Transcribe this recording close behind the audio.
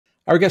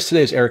Our guest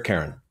today is Eric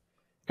Caron.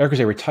 Eric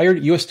is a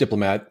retired U.S.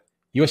 diplomat,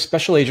 U.S.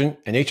 Special Agent,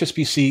 and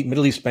HSBC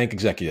Middle East Bank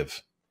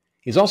executive.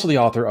 He's also the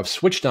author of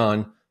Switched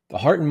On, The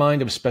Heart and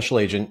Mind of a Special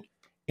Agent,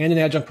 and an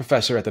adjunct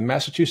professor at the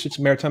Massachusetts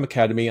Maritime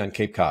Academy on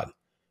Cape Cod,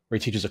 where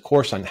he teaches a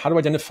course on how to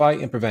identify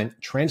and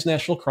prevent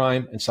transnational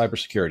crime and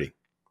cybersecurity.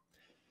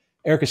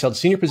 Eric has held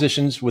senior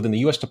positions within the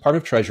U.S.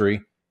 Department of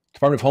Treasury,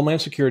 Department of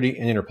Homeland Security,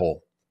 and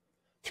INTERPOL.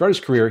 Throughout his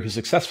career, he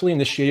successfully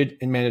initiated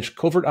and managed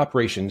covert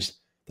operations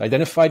that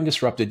identified and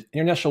disrupted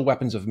international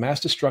weapons of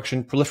mass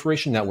destruction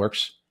proliferation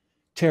networks,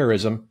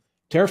 terrorism,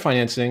 terror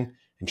financing,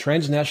 and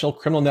transnational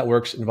criminal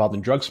networks involved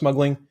in drug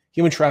smuggling,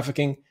 human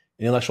trafficking,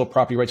 and intellectual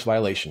property rights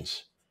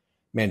violations.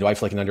 Man, do I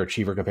feel like an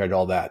underachiever compared to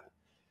all that.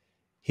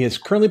 He has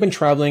currently been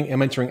traveling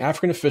and mentoring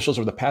African officials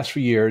over the past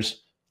few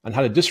years on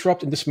how to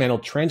disrupt and dismantle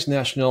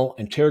transnational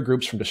and terror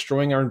groups from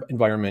destroying our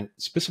environment,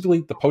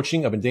 specifically the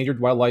poaching of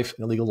endangered wildlife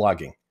and illegal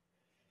logging.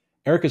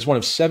 Eric is one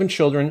of 7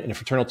 children and a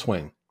fraternal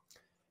twin.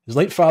 His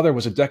late father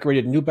was a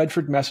decorated New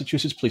Bedford,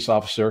 Massachusetts police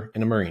officer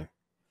and a Marine.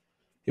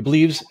 He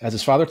believes, as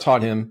his father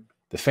taught him,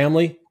 the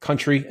family,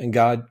 country, and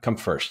God come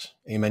first.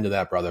 Amen to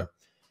that, brother.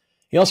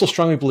 He also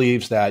strongly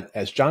believes that,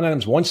 as John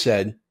Adams once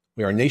said,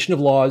 we are a nation of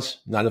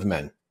laws, not of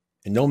men,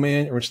 and no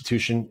man or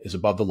institution is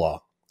above the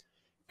law.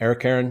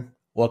 Eric Caron,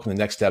 welcome to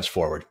Next Steps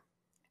Forward.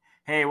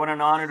 Hey, what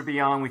an honor to be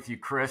on with you,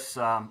 Chris.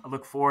 I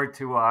look forward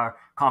to our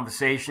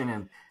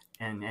conversation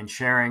and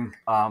sharing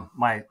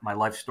my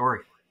life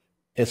story.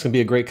 It's going to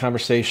be a great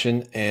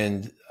conversation,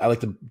 and I like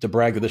to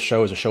brag that this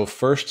show is a show of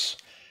firsts,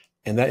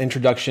 and that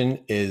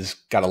introduction is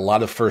got a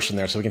lot of firsts in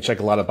there, so we can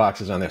check a lot of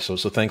boxes on there. So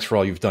thanks for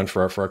all you've done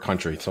for our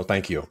country. So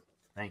thank you.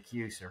 Thank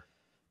you, sir.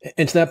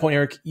 And to that point,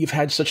 Eric, you've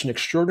had such an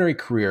extraordinary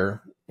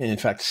career, and in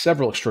fact,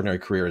 several extraordinary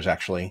careers,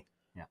 actually.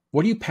 Yeah.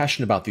 What are you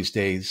passionate about these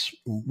days?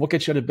 What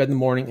gets you out of bed in the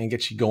morning and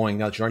gets you going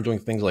now that you aren't doing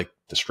things like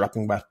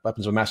disrupting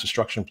weapons of mass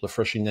destruction,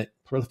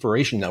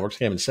 proliferation networks,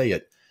 can't even say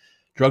it,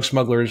 drug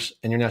smugglers,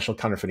 and international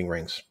counterfeiting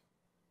rings?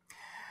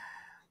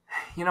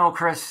 You know,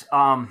 Chris,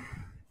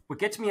 what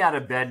gets me out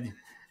of bed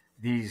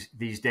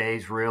these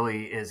days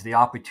really is the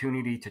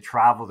opportunity to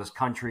travel this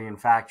country, in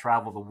fact,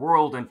 travel the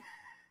world, and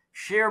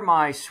share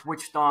my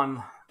switched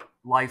on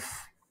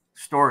life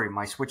story,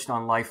 my switched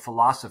on life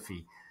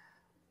philosophy.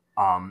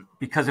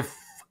 Because if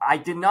I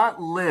did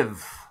not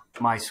live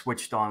my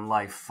switched on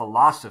life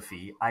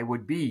philosophy, I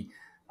would be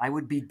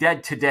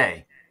dead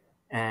today.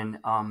 And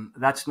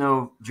that's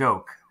no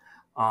joke.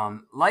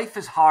 Life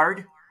is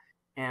hard.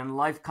 And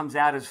life comes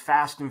at us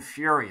fast and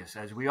furious.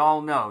 As we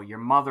all know, your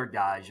mother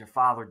dies, your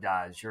father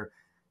dies, your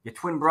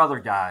twin brother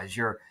dies,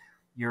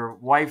 your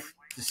wife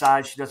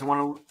decides she doesn't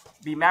want to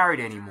be married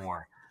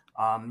anymore.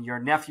 Your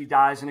nephew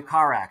dies in a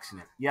car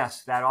accident.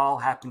 Yes, that all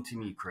happened to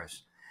me,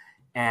 Chris.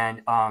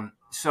 And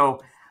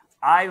so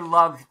I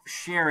love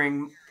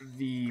sharing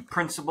the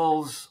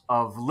principles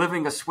of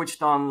living a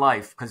switched on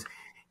life, because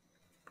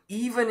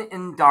even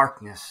in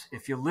darkness,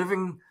 if you're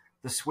living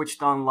the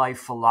switched on life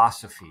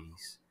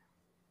philosophies,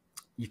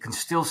 you can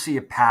still see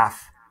a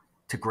path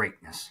to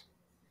greatness.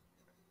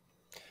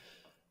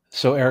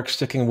 So, Eric,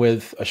 sticking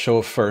with a show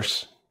of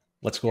firsts,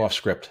 let's go off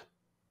script.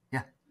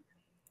 Yeah.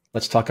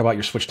 Let's talk about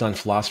your switched on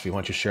philosophy. Why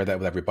don't you share that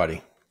with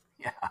everybody?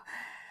 Yeah.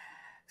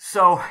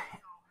 So,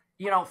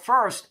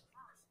 first,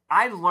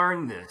 I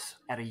learned this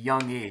at a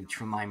young age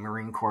from my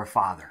Marine Corps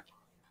father.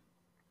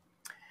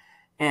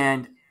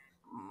 And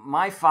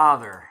my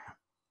father,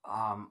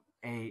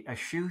 a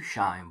shoe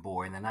shine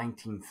boy in the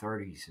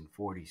 1930s and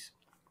 40s,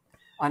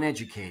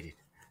 uneducated,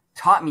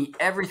 taught me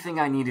everything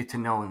I needed to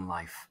know in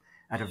life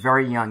at a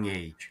very young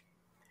age.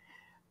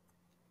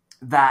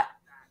 That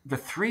the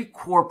 3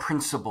 core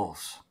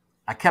principles,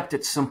 I kept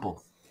it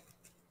simple.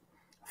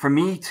 For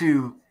me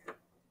to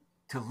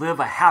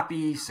live a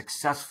happy,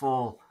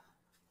 successful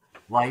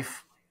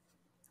life,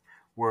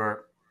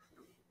 were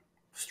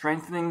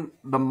strengthening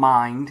the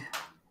mind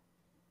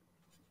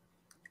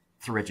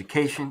through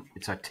education.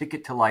 It's our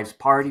ticket to life's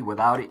party.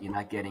 Without it, you're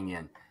not getting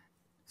in.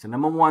 So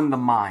number 1, the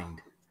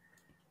mind.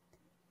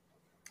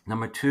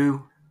 Number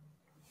 2,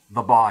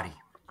 the body.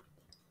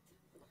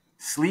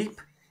 Sleep,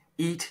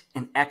 eat,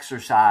 and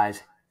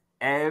exercise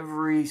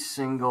every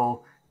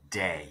single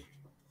day.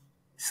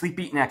 Sleep,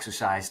 eat, and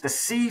exercise. The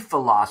C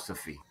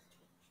philosophy.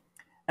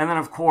 And then,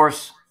 of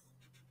course,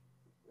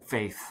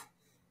 faith.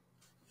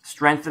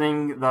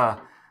 Strengthening the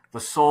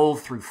soul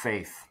through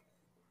faith.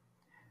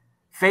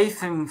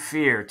 Faith and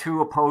fear,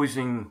 2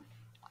 opposing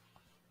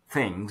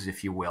things,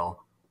 if you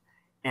will.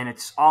 And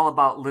it's all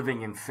about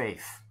living in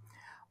faith.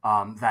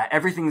 That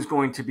everything's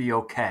going to be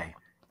okay.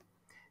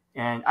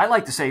 And I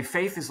like to say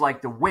faith is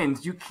like the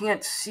wind. You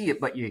can't see it,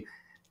 but you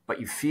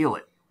feel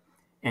it.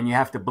 And you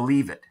have to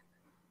believe it.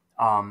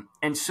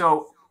 And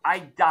so I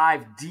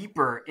dive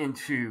deeper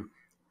into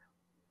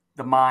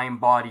the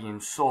mind, body,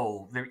 and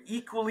soul. They're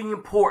equally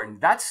important.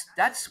 That's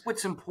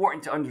what's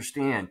important to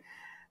understand.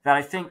 That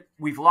I think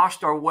we've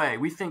lost our way.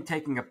 We think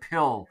taking a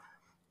pill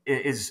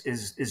is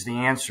the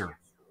answer.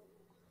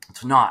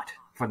 It's not,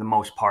 for the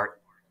most part.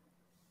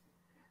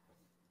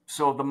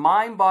 So the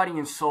mind, body,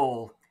 and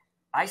soul,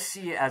 I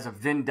see it as a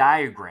Venn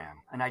diagram.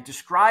 and I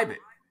describe it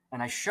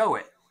and I show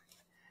it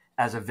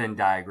as a Venn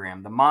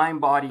diagram. The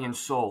mind, body, and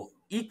soul,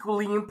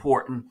 equally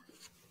important,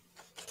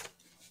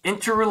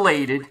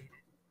 interrelated,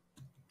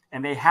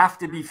 and they have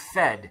to be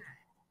fed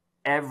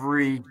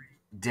every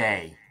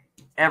day.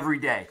 Every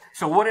day.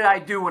 So what did I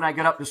do when I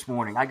got up this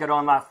morning? I got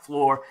on that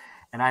floor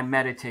and I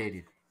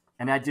meditated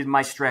and I did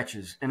my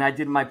stretches and I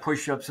did my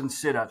push-ups and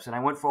sit-ups and I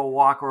went for a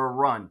walk or a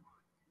run.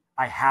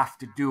 I have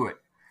to do it.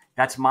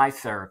 That's my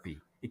therapy.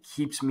 It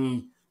keeps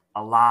me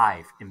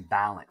alive and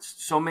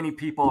balanced. So many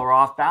people are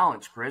off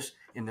balance, Chris,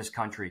 in this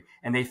country,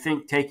 and they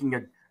think taking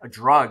a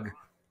drug,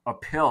 a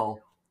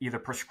pill, either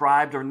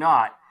prescribed or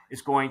not,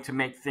 is going to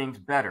make things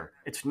better.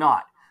 It's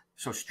not.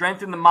 So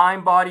strengthen the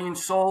mind, body, and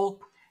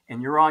soul,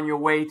 and you're on your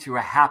way to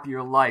a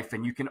happier life,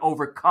 and you can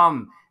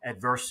overcome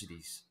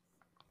adversities.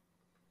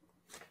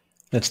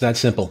 It's that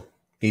simple.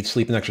 Eat,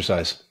 sleep, and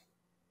exercise.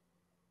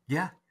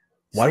 Yeah.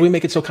 Why do we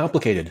make it so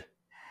complicated?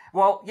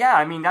 Well, yeah,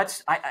 I mean,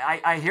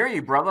 I hear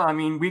you, brother. I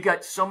mean, we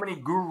got so many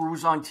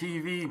gurus on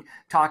TV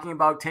talking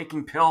about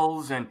taking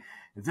pills and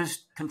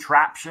this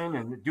contraption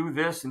and do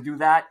this and do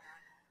that.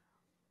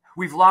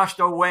 We've lost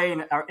our way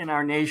in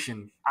our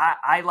nation.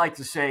 I like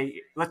to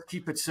say, let's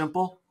keep it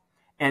simple.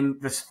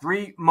 And the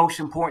three most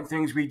important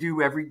things we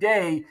do every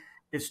day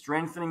is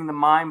strengthening the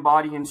mind,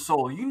 body, and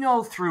soul. You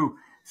know, through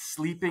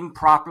sleeping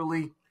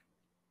properly,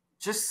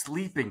 just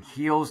sleeping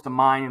heals the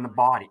mind and the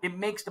body. It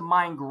makes the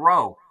mind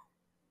grow.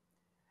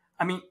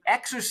 I mean,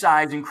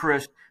 exercising,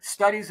 Chris,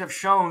 studies have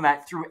shown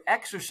that through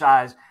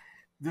exercise,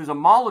 there's a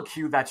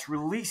molecule that's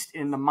released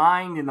in the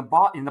mind, in the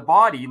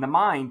body, in the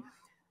mind,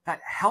 that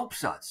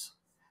helps us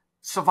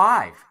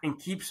survive and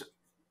keeps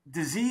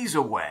disease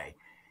away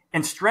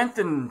and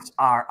strengthens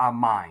our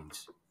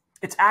minds.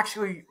 It's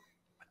actually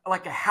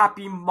like a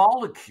happy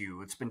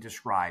molecule, it's been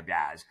described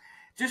as,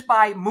 just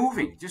by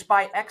moving, just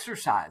by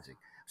exercising.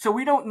 So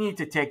we don't need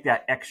to take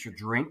that extra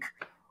drink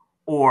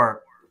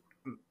or,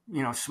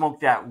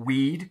 smoke that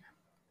weed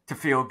to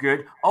feel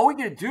good. All we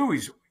got to do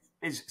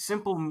is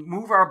simple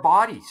move our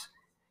bodies.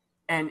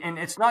 And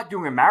it's not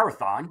doing a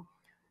marathon.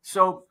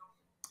 So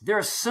there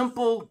are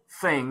simple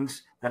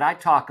things that I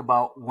talk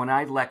about when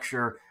I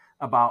lecture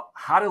about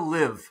how to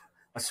live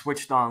a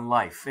switched on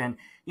life. And,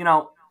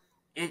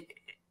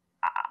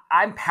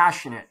 I'm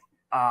passionate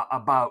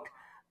about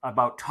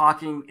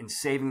talking and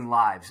saving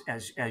lives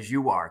as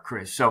you are,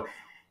 Chris. So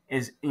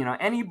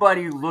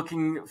anybody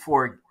looking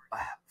for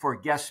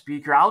a guest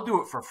speaker, I'll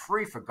do it for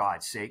free, for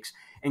God's sakes,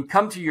 and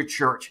come to your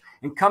church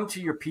and come to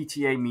your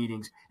PTA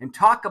meetings and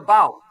talk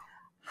about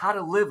how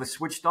to live a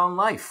switched on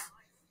life.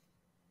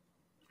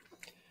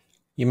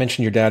 You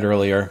mentioned your dad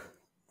earlier.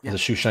 As a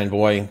shoeshine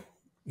boy,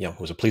 who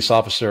was a police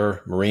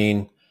officer,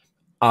 Marine,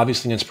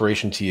 obviously an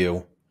inspiration to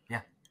you.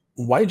 Yeah.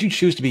 Why did you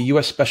choose to be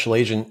U.S. Special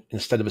Agent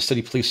instead of a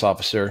city police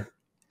officer?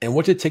 And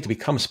what did it take to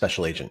become a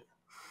Special Agent?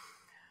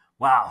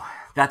 Wow,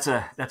 that's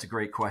a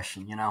great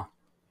question.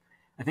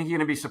 I think you're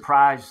going to be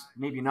surprised,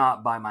 maybe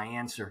not, by my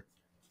answer.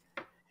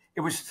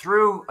 It was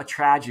through a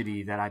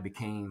tragedy that I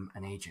became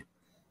an agent.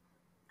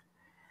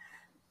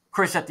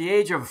 Chris, at the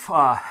age of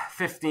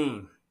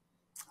 15,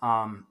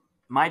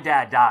 my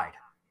dad died.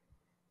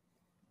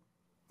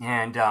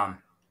 And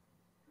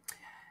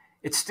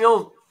it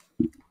still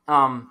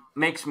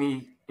makes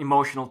me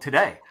emotional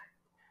today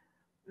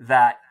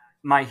that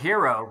my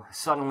hero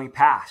suddenly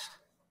passed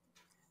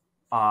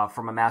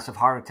from a massive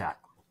heart attack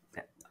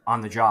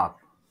on the job.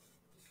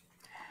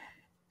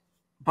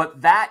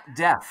 But that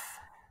death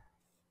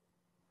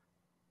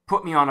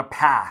put me on a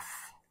path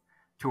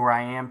to where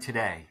I am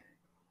today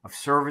of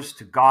service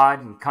to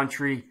God and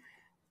country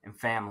and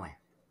family.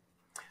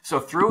 So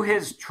through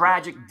his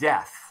tragic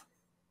death,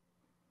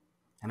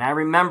 and I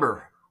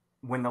remember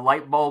when the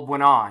light bulb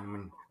went on,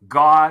 when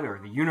God or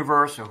the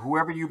universe or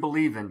whoever you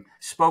believe in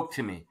spoke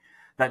to me,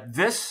 that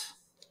this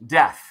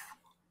death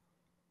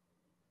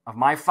of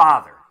my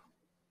father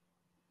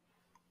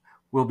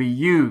will be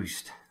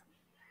used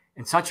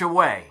in such a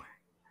way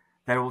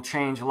that it will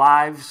change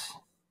lives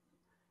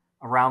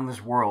around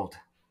this world.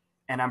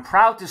 And I'm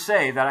proud to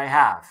say that I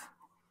have.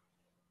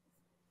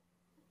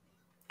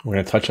 We're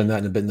going to touch on that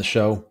in a bit in the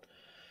show.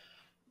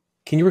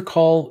 Can you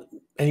recall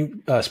any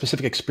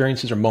specific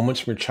experiences or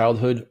moments from your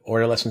childhood or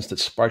adolescence that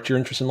sparked your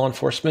interest in law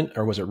enforcement,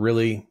 or was it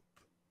really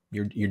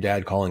your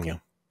dad calling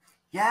you?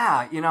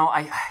 Yeah,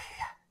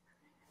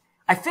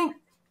 I think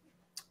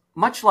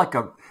much like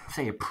a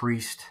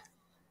priest,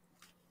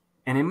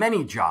 and in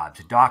many jobs,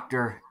 a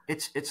doctor,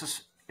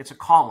 it's a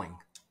calling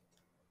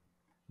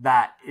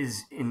that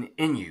is in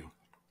you.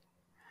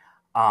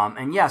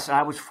 And yes,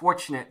 I was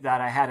fortunate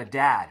that I had a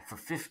dad for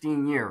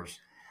 15 years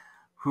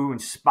who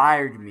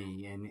inspired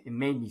me and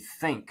made me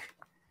think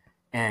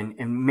and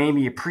made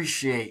me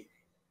appreciate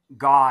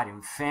God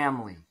and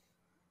family.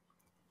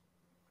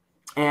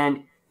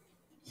 And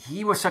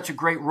he was such a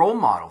great role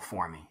model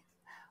for me.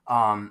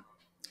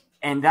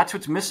 And that's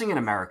what's missing in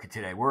America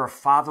today. We're a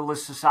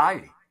fatherless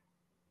society.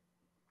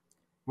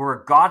 We're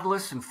a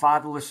godless and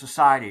fatherless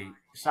society.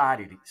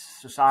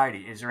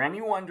 Is there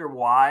any wonder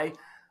why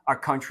our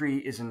country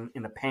is in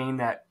the pain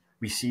that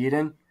we see it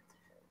in?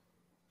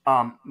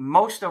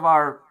 Most of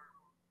our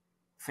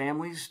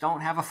families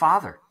don't have a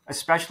father,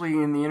 especially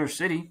in the inner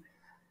city.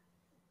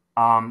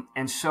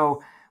 And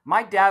so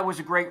my dad was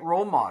a great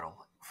role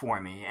model for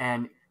me.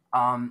 And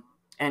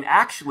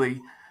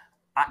actually,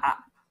 I,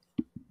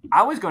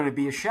 I was going to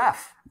be a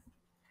chef.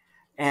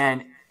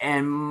 And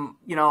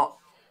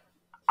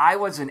I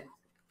was an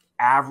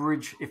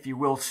average, if you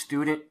will,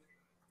 student.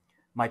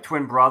 My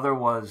twin brother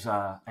was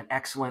an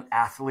excellent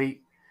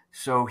athlete.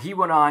 So he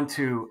went on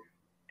to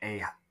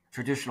a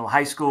traditional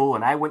high school,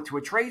 and I went to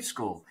a trade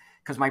school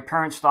because my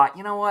parents thought,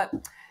 you know what?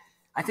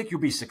 I think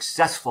you'll be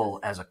successful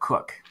as a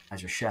cook,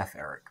 as a chef,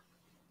 Eric,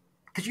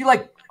 because you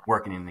like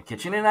working in the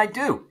kitchen, and I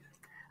do.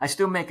 I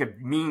still make a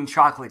mean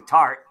chocolate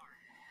tart.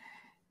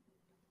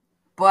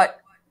 But,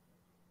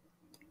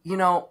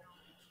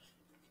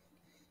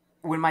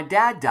 when my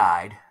dad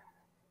died,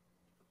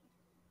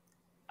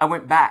 I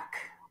went back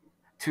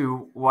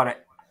to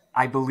what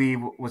I believe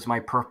was my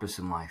purpose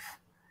in life.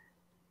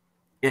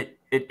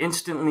 It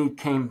instantly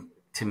came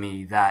to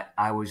me that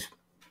I was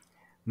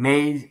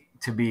made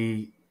to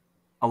be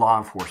a law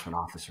enforcement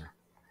officer,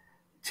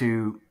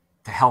 to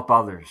help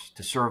others,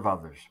 to serve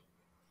others.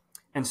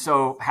 And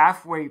so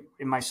halfway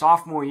in my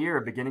sophomore year,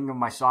 beginning of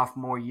my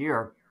sophomore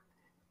year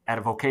at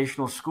a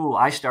vocational school,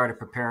 I started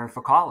preparing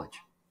for college.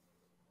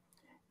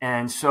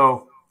 And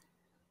so,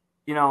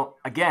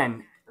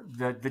 again,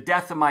 the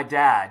death of my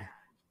dad,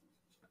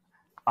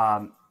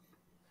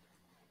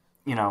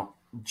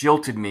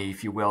 jilted me,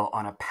 if you will,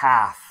 on a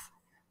path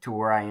to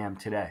where I am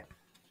today.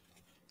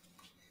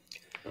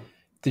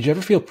 Did you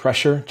ever feel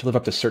pressure to live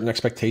up to certain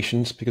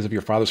expectations because of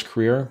your father's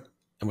career?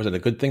 And was it a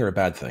good thing or a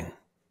bad thing?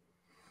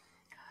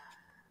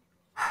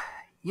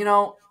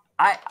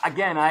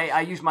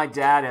 I use my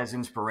dad as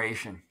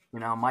inspiration.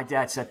 My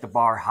dad set the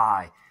bar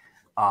high,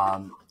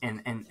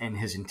 in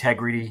his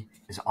integrity,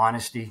 his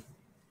honesty,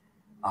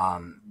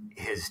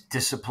 his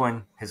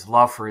discipline, his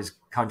love for his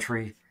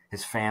country,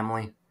 his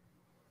family.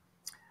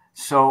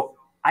 So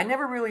I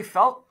never really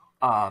felt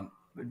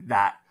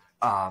that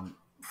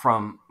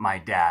from my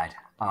dad,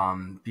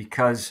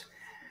 because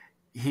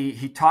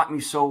he taught me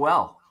so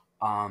well.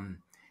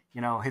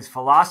 His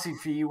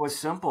philosophy was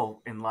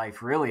simple in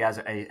life, really, as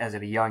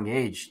at a young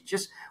age.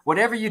 Just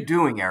whatever you're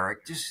doing,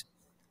 Eric,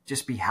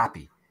 just be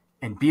happy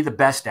and be the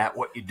best at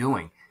what you're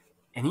doing.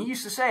 And he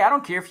used to say, I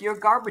don't care if you're a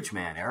garbage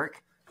man,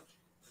 Eric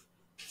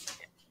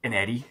and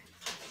Eddie,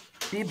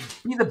 be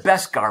the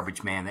best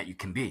garbage man that you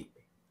can be.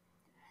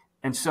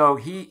 And so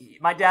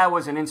my dad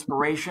was an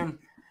inspiration,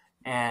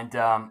 and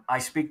I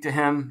speak to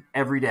him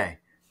every day.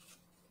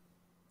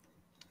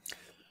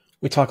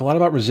 We talk a lot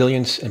about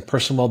resilience and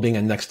personal well-being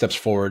and next steps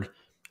forward,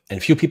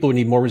 and few people would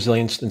need more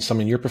resilience than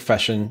someone in your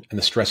profession and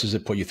the stresses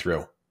it put you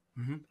through.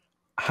 Mm-hmm.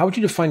 How would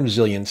you define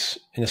resilience,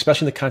 and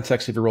especially in the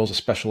context of your role as a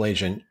special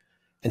agent,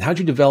 and how did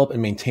you develop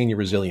and maintain your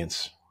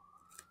resilience?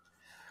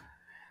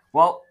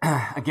 Well,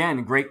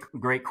 again,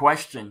 great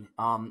question.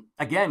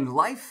 Again,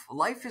 life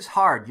is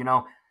hard.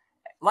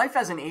 Life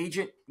as an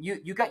agent,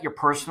 you got your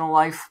personal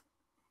life,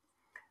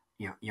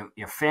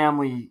 your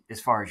family, as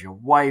far as your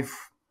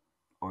wife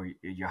or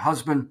your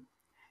husband.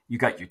 You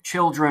got your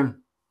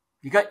children.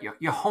 You got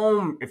your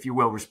home, if you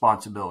will,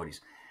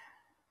 responsibilities.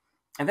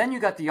 And then you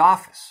got the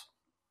office.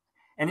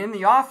 And in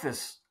the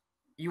office,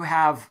 you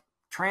have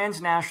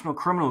transnational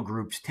criminal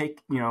groups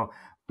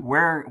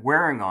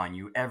wearing on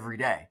you every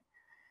day.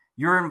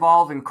 You're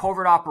involved in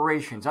covert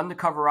operations,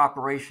 undercover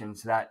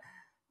operations that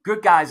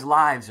good guys'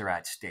 lives are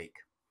at stake.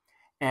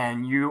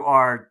 And you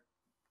are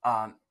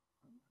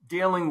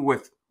dealing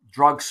with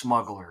drug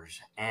smugglers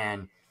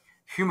and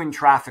human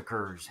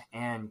traffickers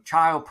and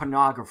child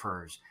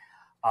pornographers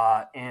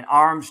and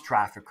arms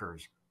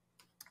traffickers,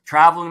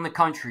 traveling the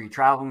country,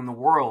 traveling the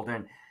world.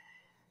 And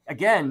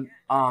again,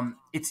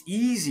 it's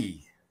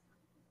easy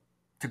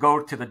to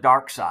go to the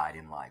dark side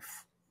in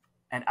life.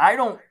 And I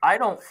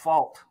don't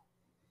fault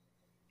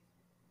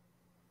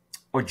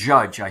or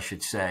judge, I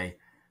should say,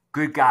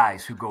 good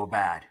guys who go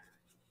bad,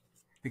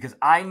 because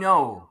I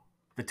know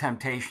the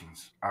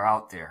temptations are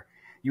out there.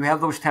 You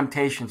have those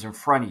temptations in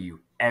front of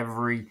you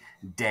every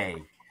day.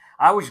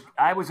 I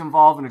was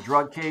involved in a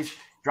drug case,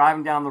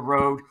 driving down the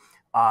road.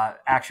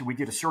 Actually, we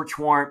did a search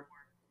warrant,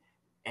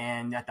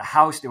 and at the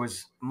house there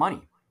was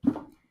money,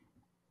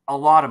 a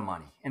lot of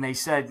money. And they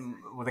said,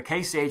 well, the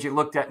case agent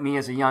looked at me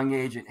as a young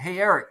agent. Hey,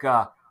 Eric,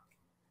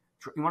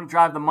 you want to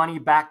drive the money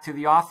back to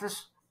the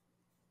office?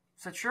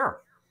 I said,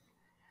 sure.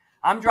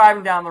 I'm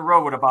driving down the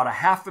road with about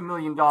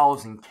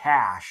 $500,000 in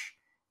cash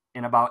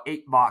and about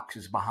 8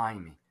 boxes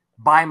behind me,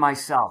 by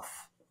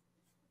myself.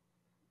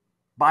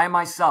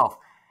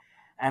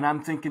 And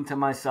I'm thinking to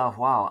myself,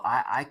 wow,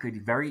 I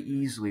could very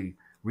easily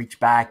reach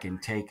back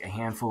and take a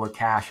handful of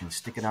cash and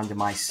stick it under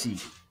my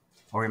seat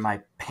or in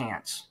my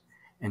pants,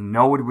 and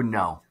no one would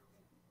know.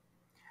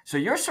 So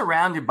you're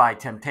surrounded by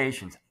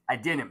temptations. I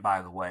didn't,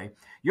 by the way.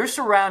 You're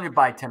surrounded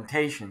by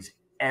temptations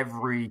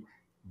every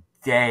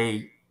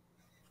day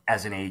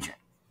as an agent.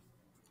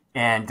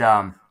 And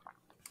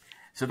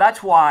so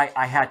that's why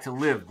I had to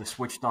live the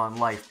switched on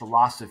life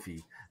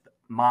philosophy.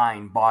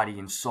 mind, body,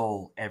 and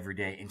soul every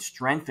day, and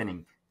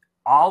strengthening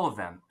all of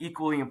them,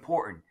 equally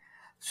important.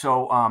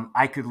 So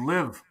I could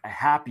live a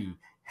happy,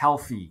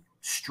 healthy,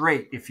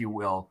 straight, if you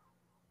will,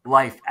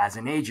 life as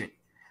an agent,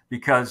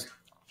 because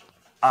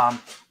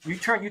you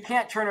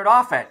can't turn it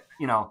off at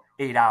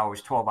 8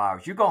 hours, 12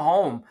 hours. You go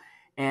home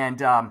and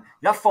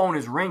that phone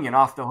is ringing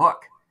off the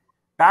hook.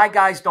 Bad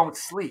guys don't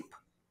sleep,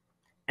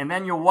 and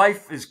then your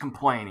wife is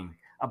complaining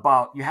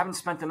about you haven't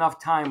spent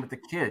enough time with the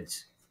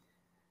kids.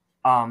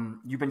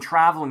 You've been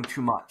traveling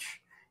too much,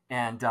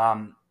 and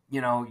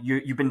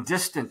you've been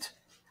distant.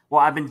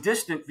 Well, I've been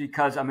distant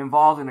because I'm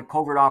involved in a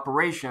covert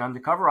operation,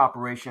 undercover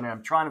operation, and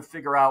I'm trying to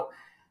figure out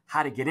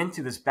how to get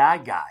into this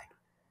bad guy.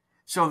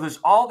 So there's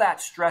all that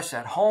stress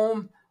at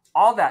home,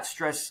 all that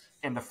stress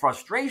and the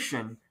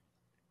frustration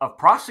of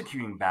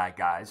prosecuting bad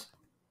guys.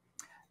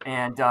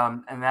 And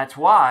that's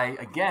why,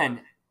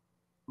 again,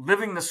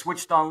 living the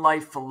switched on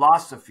life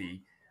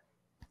philosophy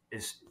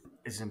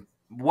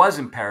was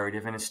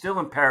imperative, and is still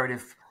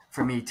imperative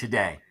for me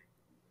today.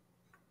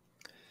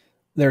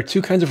 There are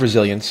two kinds of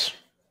resilience.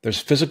 There's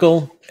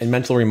physical and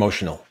mental or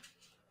emotional.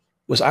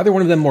 Was either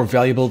one of them more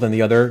valuable than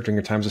the other during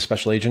your time as a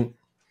special agent?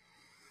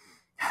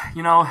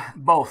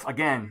 Both.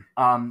 Again,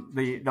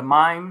 the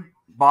mind,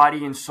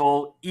 body, and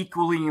soul,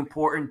 equally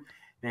important.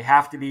 They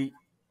have to be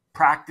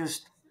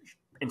practiced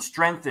and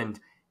strengthened,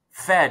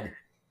 fed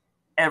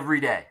every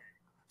day.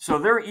 So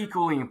they're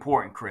equally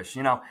important, Chris.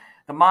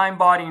 The mind,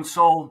 body, and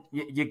soul,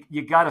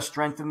 you got to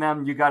strengthen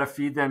them. You got to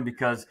feed them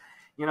because,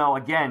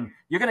 again,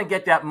 you're going to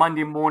get that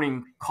Monday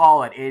morning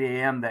call at 8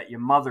 a.m. that your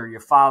mother, your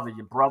father,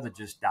 your brother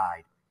just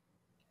died.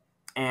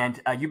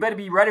 And you better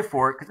be ready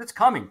for it because it's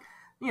coming.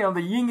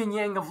 The yin and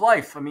yang of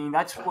life. I mean,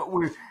 that's what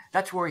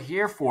we're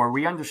here for.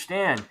 We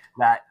understand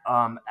that.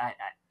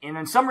 And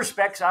in some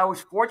respects, I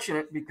was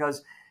fortunate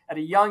because at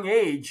a young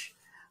age,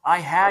 I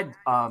had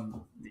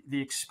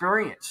the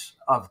experience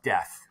of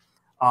death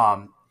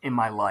in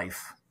my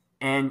life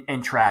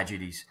and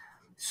tragedies.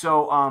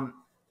 So,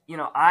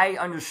 I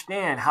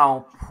understand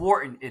how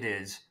important it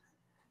is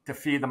to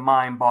feed the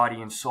mind,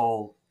 body, and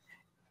soul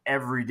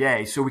every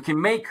day so we can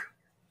make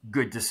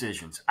good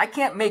decisions. I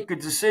can't make good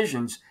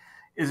decisions.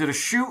 Is it a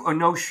shoot or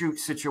no shoot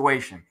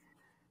situation?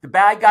 The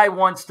bad guy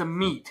wants to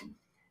meet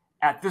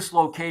at this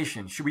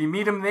location. Should we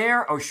meet him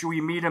there or should we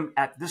meet him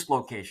at this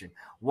location?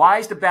 Why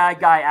is the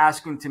bad guy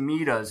asking to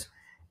meet us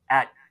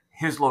at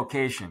his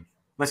location?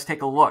 Let's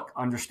take a look,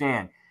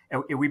 understand.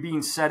 Are we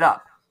being set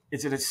up?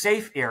 Is it a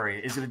safe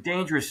area? Is it a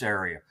dangerous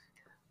area?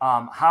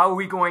 How are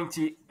we going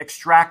to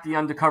extract the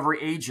undercover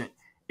agent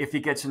if he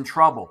gets in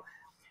trouble?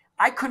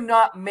 I could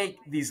not make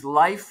these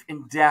life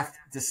and death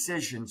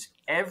decisions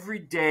every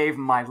day of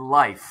my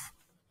life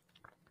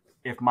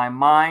if my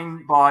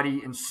mind,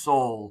 body, and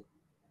soul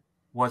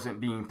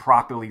wasn't being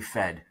properly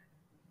fed.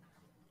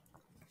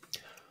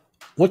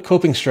 What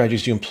coping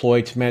strategies do you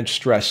employ to manage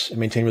stress and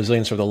maintain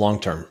resilience over the long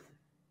term?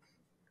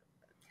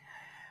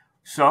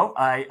 So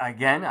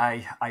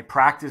I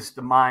practice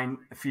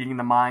feeding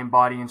the mind,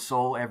 body, and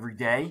soul every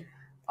day.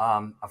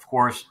 Of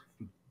course,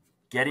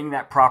 getting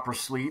that proper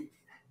sleep,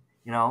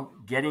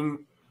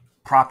 getting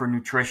proper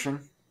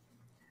nutrition,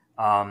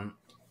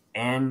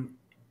 and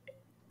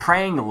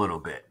praying a little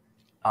bit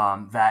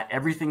that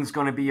everything's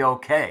going to be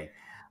okay.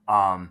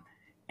 I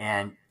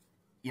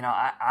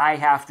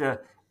have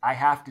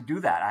to do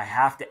that. I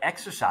have to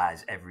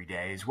exercise every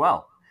day as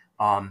well.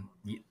 For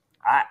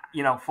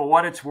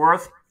what it's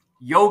worth,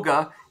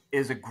 yoga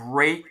is a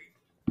great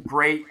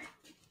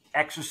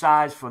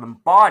exercise for the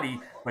body,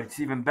 but it's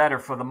even better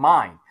for the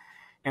mind.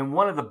 And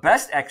one of the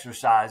best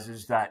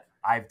exercises that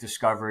I've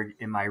discovered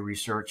in my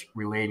research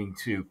relating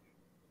to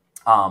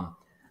the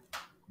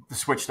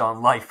switched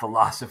on life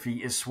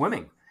philosophy is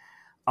swimming.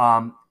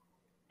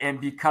 And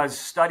because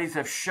studies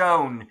have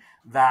shown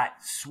that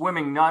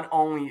swimming, not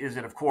only is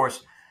it, of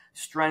course,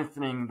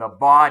 strengthening the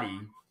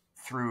body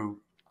through,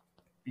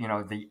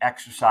 the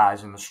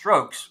exercise and the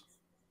strokes,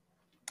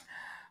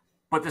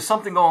 but there's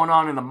something going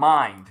on in the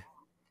mind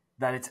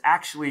that it's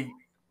actually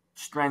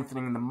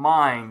strengthening the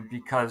mind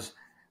because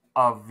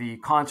of the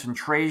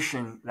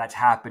concentration that's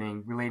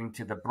happening relating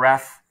to the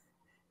breath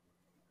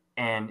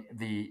and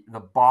the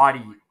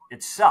body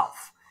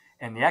itself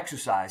and the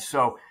exercise.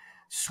 So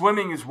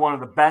swimming is one of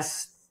the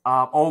best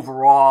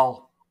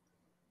overall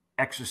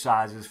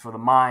exercises for the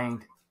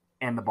mind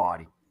and the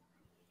body.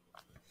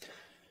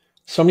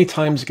 So many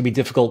times it can be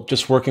difficult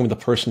just working with the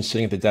person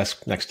sitting at the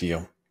desk next to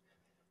you.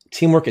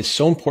 Teamwork is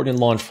so important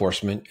in law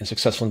enforcement and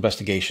successful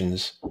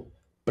investigations,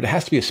 but it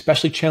has to be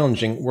especially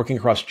challenging working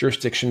across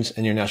jurisdictions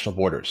and international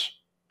borders.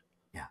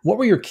 Yeah. What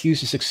were your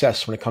keys to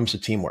success when it comes to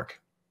teamwork?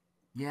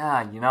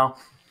 Yeah,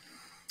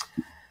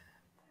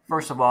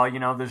 first of all,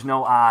 there's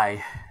no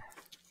I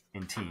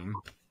in team.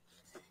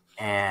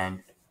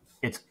 And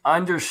it's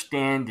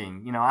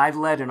understanding, I've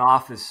led an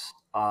office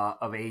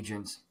of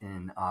agents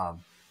in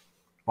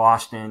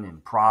Boston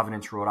and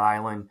Providence, Rhode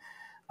Island,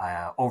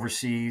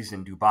 overseas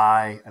in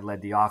Dubai. I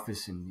led the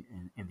office in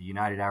the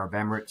United Arab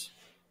Emirates.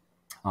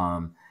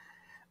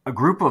 A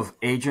group of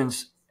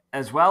agents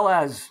as well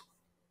as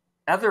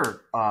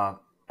other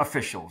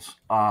officials,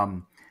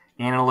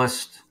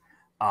 analysts,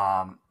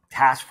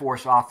 task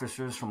force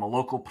officers from a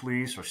local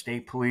police or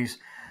state police.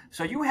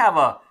 So you have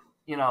a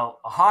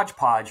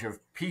hodgepodge of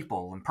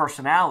people and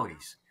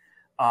personalities,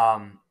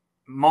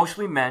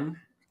 mostly men,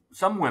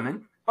 some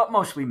women, but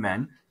mostly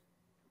men,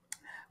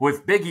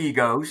 with big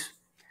egos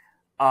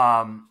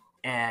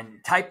and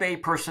type A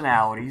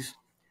personalities.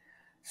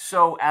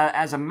 So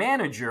as a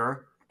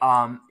manager,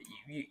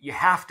 you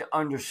have to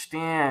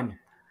understand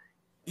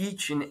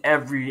each and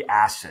every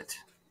asset,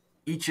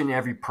 each and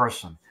every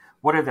person.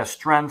 What are their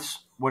strengths?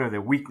 What are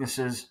their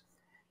weaknesses?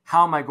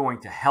 How am I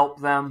going to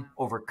help them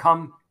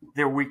overcome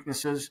their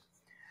weaknesses?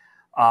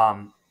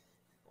 And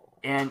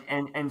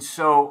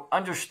so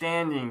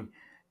understanding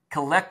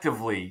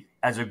collectively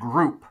as a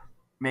group,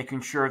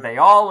 making sure they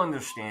all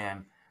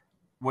understand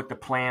what the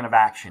plan of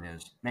action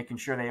is, making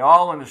sure they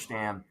all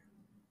understand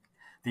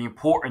the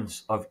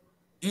importance of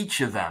each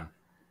of them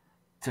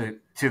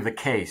to the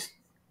case.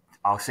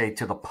 I'll say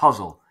to the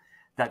puzzle,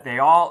 that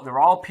they're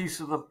all piece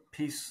of the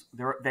piece.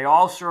 They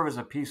all serve as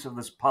a piece of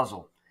this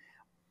puzzle,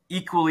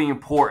 equally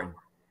important.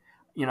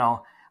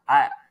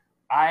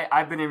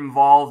 I've been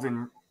involved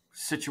in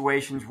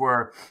situations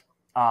where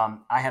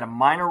I had a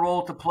minor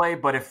role to play,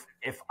 but if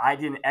I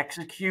didn't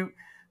execute,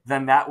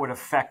 then that would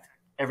affect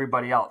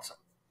everybody else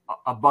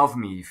above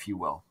me, if you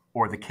will,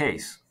 or the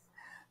case.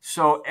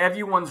 So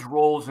everyone's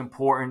role is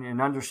important,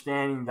 and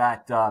understanding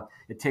that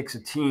it takes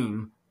a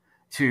team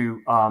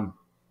to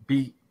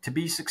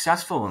be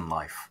successful in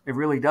life. It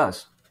really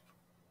does.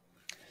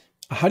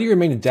 How do you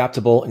remain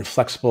adaptable and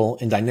flexible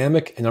in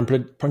dynamic and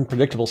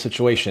unpredictable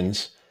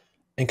situations?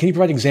 And can you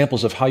provide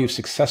examples of how you've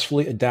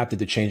successfully adapted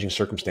to changing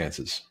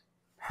circumstances?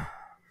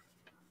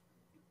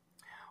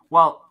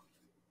 Well,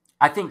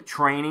 I think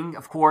training,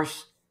 of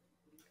course,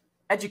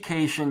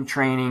 education,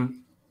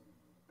 training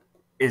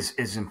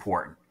is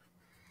important.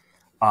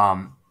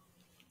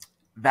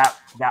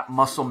 That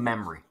muscle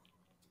memory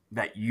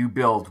that you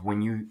build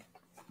when you're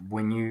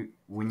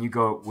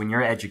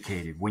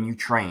educated, when you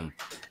train,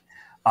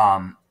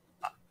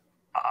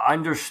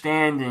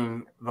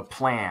 understanding the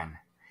plan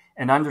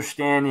and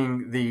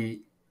understanding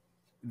the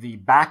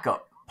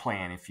backup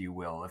plan, if you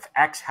will. If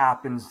X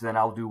happens, then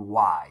I'll do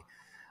Y.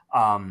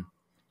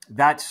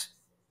 That's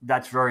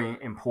very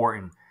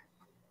important.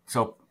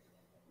 So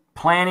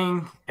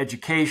planning,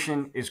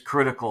 education is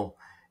critical,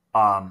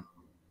 and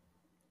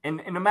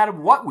no matter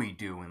what we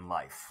do in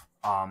life.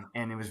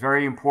 And it was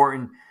very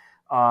important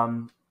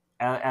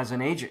as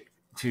an agent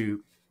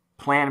to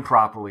plan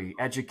properly,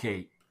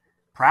 educate,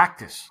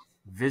 practice.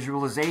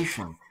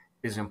 Visualization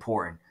is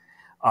important.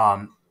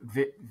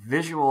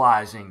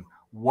 Visualizing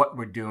what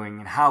we're doing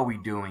and how we're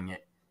doing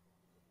it,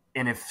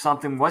 and if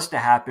something was to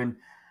happen,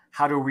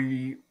 how do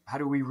we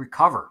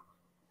recover?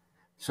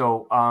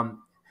 So,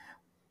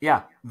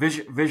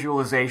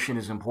 visualization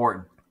is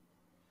important.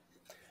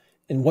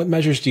 And what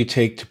measures do you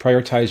take to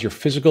prioritize your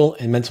physical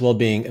and mental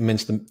well-being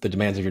amidst the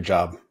demands of your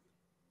job?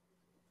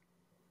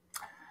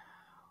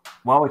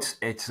 Well,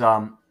 it's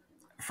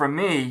for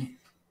me,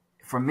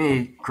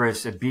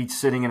 Chris, it beats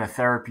sitting in a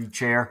therapy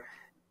chair.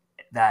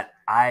 That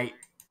I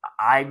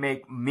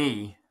make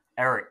me,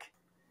 Eric,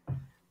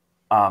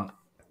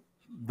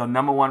 the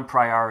number one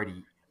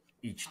priority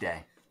each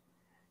day,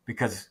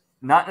 because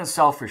not in a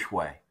selfish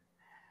way,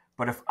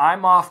 but if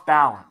I'm off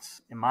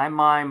balance and my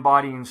mind,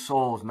 body, and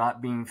soul is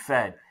not being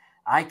fed,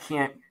 I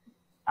can't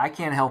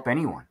help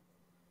anyone.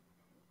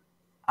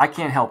 I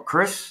can't help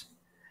Chris.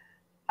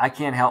 I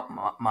can't help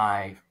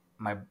my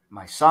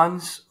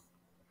sons.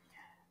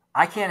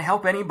 I can't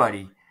help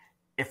anybody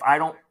if I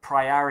don't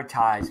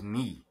prioritize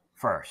me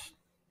first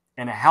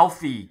in a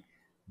healthy,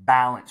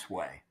 balanced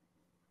way.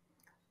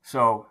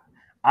 So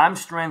I'm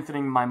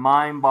strengthening my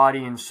mind,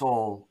 body, and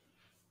soul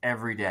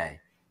every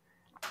day.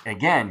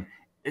 Again,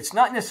 it's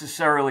not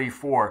necessarily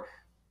for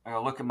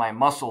look at my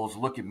muscles,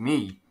 look at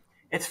me.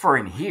 It's for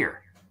in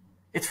here.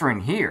 It's for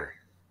in here.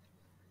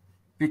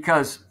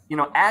 Because,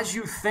 as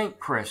you think,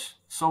 Chris,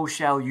 so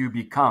shall you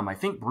become. I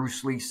think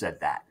Bruce Lee said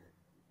that.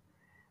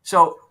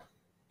 So,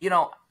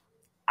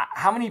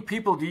 how many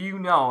people do you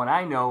know, and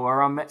I know,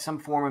 are on some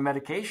form of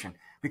medication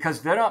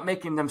because they're not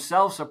making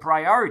themselves a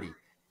priority?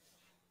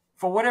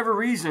 For whatever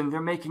reason,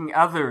 they're making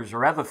others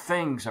or other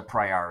things a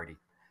priority.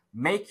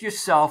 Make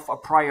yourself a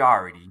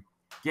priority.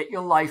 Get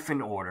your life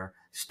in order.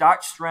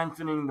 Start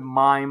strengthening the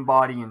mind,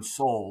 body, and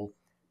soul.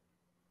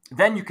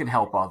 Then you can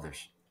help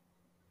others.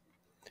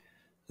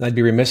 I'd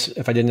be remiss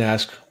if I didn't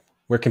ask,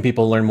 where can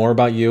people learn more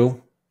about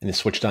you and the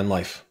Switched On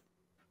Life?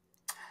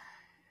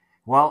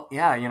 Well,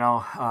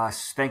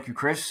 thank you,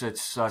 Chris.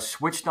 It's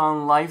Switched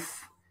On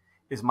Life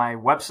is my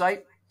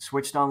website.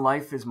 Switched On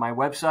Life is my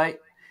website.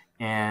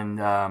 And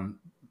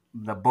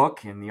the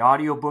book and the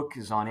audio book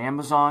is on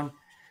Amazon.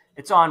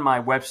 It's on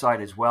my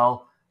website as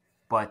well.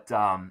 But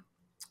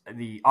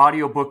the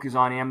audio book is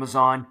on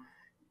Amazon.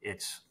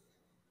 It's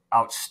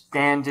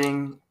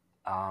outstanding.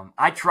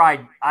 I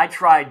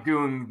tried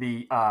doing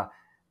the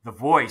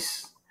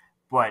voice,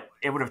 but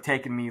it would have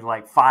taken me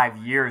like 5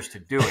 years to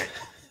do it.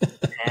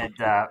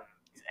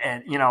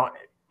 And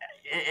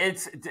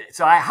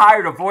so I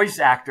hired a voice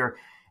actor,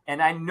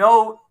 and I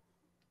know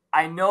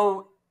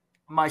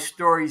my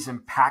story's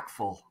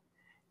impactful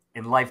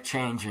and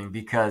life-changing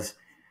because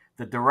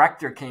the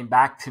director came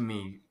back to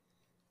me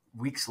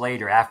weeks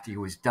later after he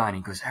was done.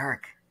 He goes,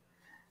 Eric,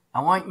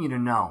 I want you to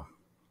know,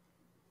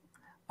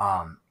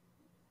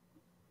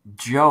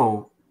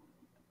 Joe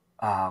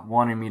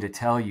wanted me to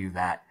tell you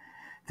that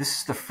this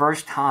is the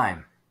first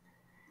time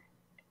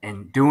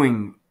in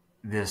doing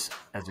this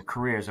as a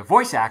career as a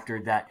voice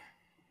actor that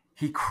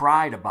he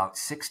cried about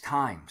 6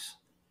 times.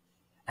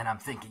 And I'm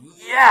thinking,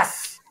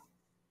 yes,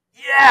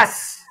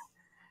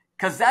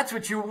 because that's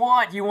what you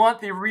want. You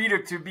want the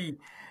reader to be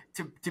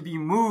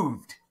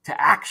moved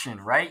to action,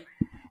 right?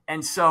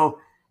 And so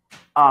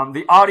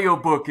the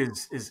audiobook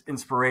is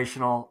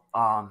inspirational.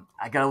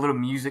 I got a little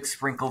music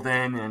sprinkled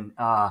in,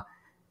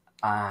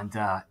 and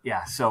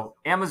so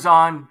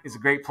Amazon is a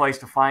great place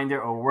to find it,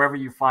 or wherever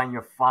you find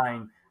your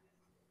fine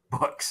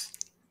books.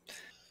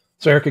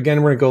 So Eric,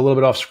 again, we're going to go a little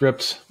bit off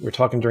script. We were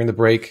talking during the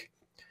break.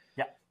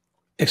 Yeah.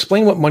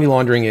 Explain what money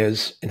laundering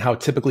is and how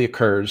it typically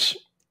occurs,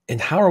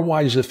 and how or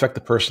why does it affect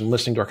the person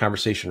listening to our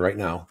conversation right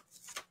now?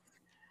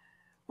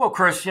 Well,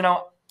 Chris,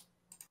 let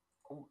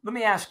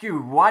me ask you,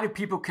 why do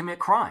people commit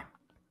crime?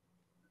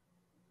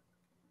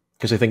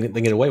 Because they think they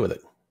can get away with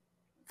it.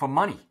 For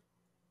money.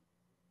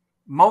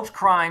 Most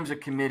crimes are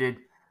committed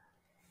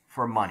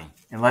for money,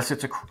 unless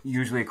it's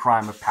usually a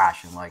crime of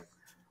passion, like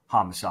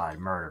homicide,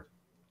 murder.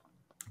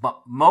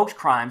 But most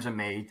crimes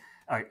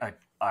are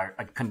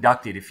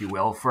conducted, if you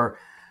will, for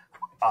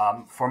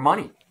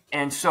money.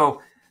 And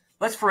so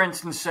let's, for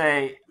instance,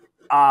 say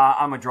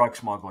I'm a drug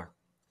smuggler.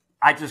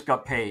 I just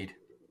got paid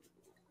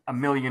 $1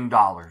 million.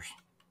 $1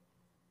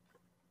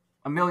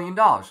 million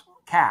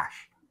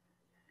cash.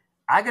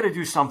 I got to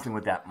do something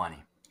with that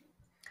money.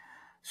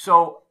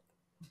 So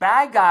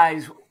bad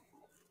guys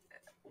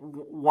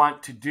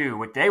want to do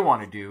what they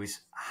want to do is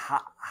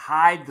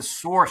hide the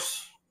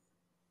source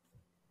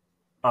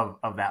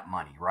of that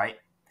money, right?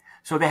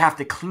 So they have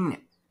to clean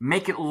it,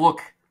 make it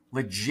look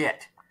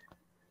legit.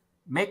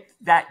 Make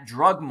that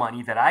drug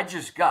money that I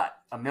just got,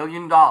 $1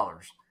 million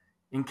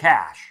in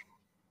cash,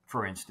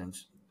 for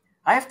instance,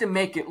 I have to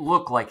make it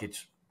look like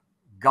it's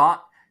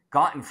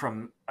gotten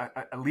from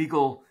a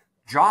legal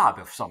job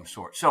of some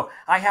sort. So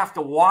I have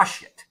to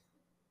wash it.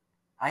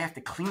 I have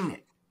to clean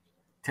it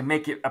to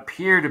make it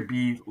appear to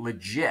be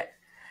legit.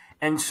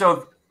 And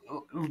so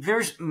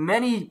there's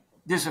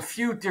a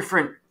few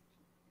different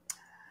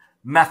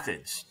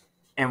methods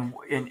in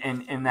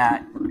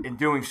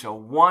doing so.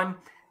 One,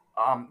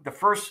 the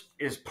first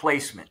is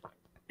placement,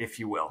 if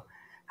you will.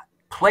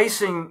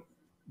 Placing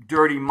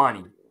dirty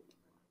money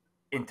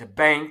into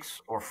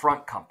banks or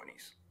front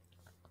companies.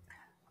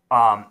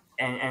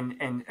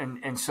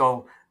 And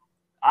so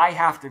I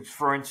have to,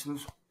 for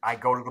instance, I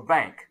go to the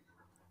bank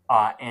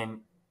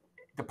and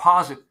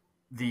deposit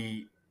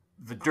the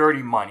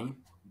dirty money,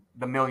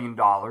 the $1 million,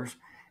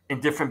 in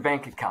different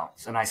bank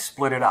accounts, and I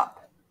split it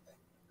up.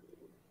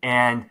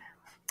 And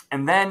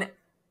then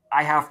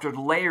I have to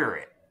layer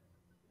it.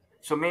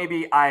 So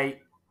maybe I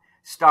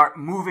start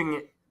moving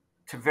it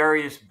to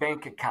various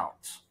bank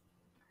accounts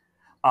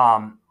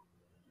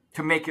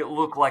to make it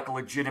look like a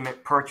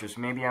legitimate purchase.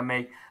 Maybe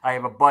I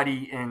have a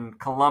buddy in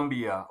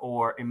Colombia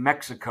or in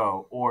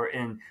Mexico or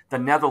in the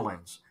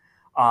Netherlands,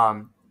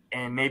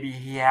 and maybe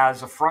he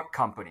has a front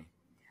company.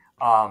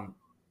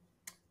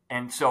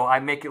 And so I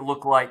make it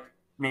look like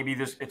maybe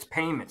it's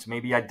payments.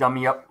 Maybe I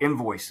dummy up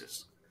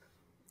invoices.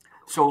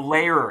 So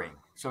layering.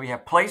 So we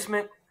have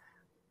placement,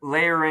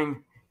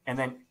 layering, and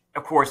then,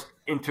 of course,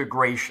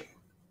 integration.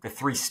 The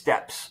 3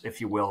 steps,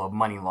 if you will, of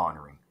money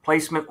laundering.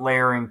 Placement,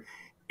 layering,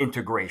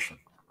 integration.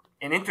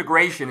 And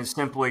integration is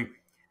simply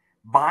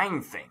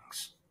buying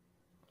things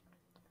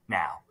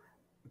now.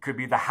 It could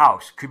be the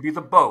house, could be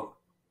the boat,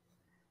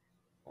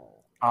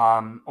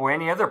 or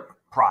any other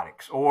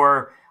products.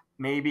 Or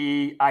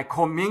maybe I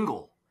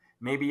commingle.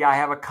 Maybe I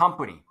have a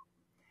company.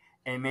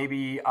 And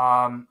maybe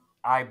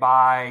I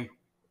buy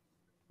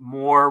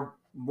more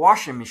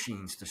washing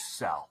machines to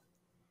sell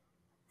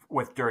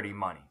with dirty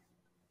money.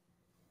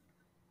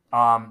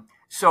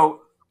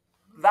 So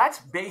that's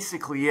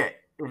basically it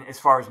as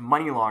far as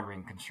money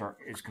laundering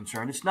is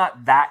concerned. It's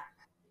not that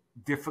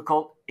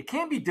difficult. It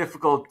can be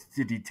difficult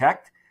to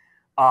detect,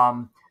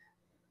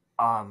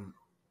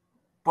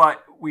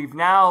 but we've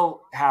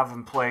now have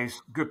in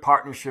place good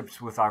partnerships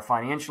with our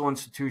financial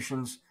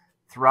institutions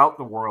throughout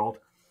the world,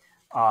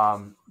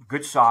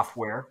 good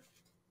software,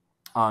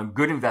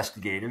 good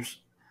investigators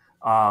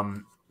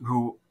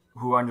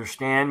who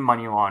understand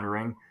money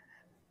laundering,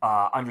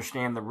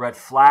 understand the red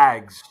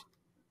flags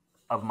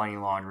of money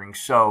laundering,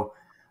 so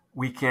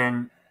we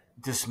can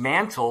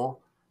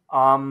dismantle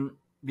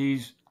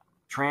these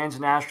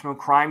transnational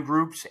crime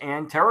groups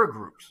and terror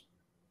groups.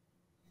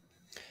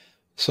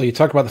 So you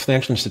talk about the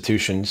financial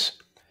institutions.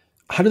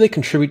 How do they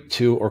contribute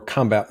to or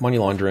combat money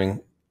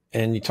laundering?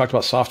 And you talked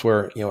about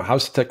software.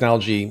 How's the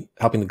technology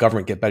helping the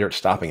government get better at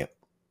stopping it?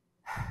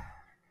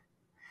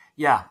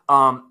 Yeah,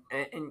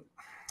 and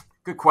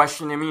good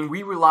question. I mean,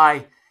 we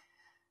rely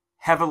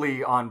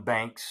heavily on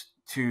banks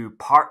to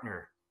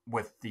partner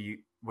with the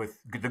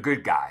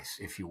good guys,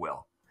 if you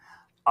will.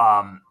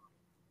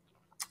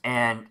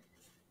 And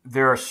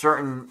there are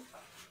certain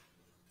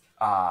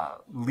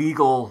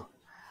legal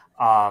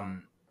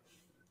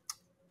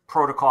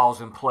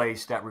protocols in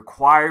place that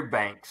require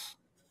banks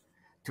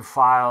to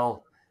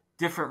file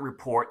different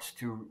reports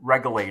to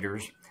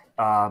regulators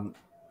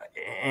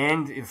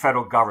and the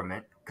federal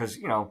government, because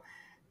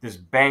there's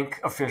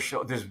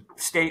there's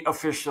state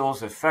officials,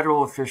 there's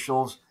federal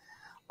officials.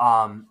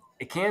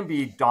 It can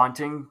be a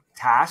daunting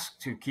task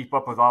to keep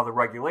up with all the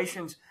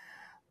regulations,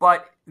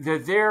 but they're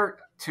there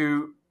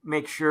to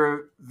make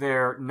sure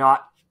they're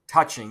not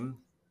touching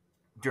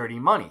dirty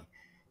money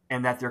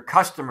and that their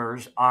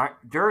customers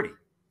aren't dirty.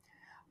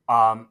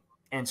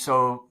 And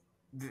so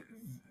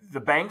the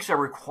banks are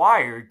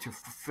required to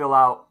fill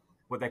out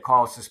what they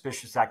call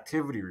suspicious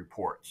activity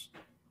reports,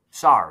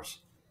 SARS,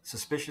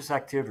 suspicious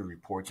activity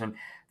reports. And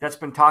that's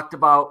been talked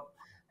about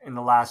in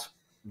the last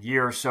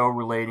year or so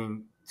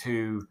relating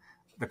to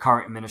the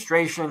current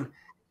administration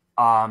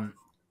and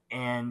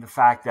the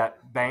fact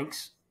that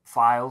banks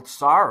filed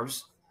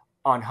SARS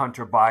on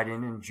Hunter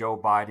Biden and Joe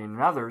Biden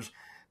and others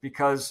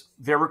because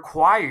they're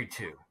required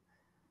to.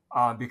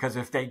 Because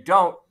if they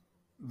don't,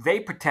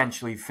 they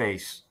potentially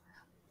face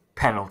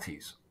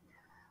penalties.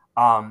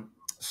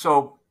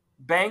 So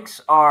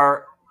banks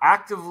are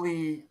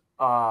actively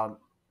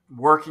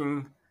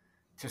working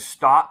to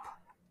stop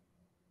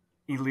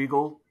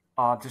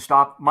to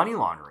stop money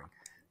laundering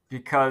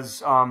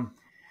because,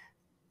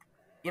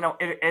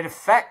 it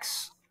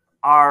affects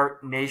our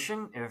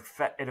nation.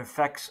 It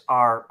affects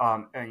our,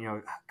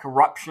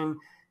 corruption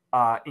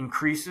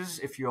increases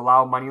if you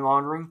allow money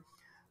laundering.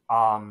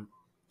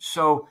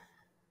 So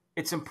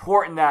it's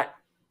important that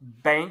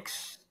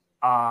banks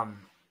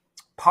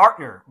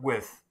partner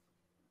with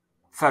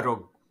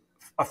federal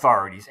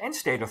authorities and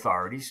state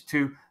authorities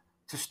to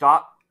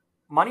stop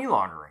money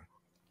laundering.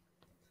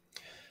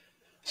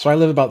 So I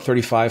live about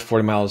 35,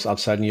 40 miles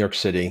outside New York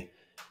City,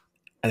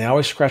 and I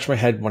always scratch my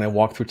head when I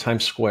walk through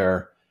Times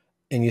Square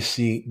and you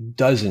see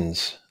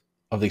dozens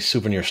of these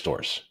souvenir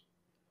stores.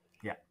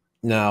 Yeah.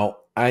 Now,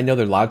 I know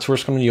there are a lot of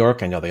tourists come to New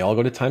York. I know they all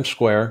go to Times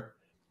Square.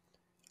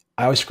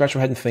 I always scratch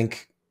my head and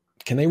think,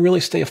 can they really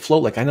stay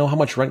afloat? Like, I know how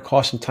much rent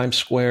costs in Times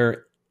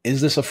Square.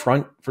 Is this a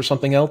front for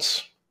something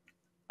else?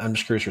 I'm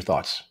just curious your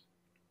thoughts.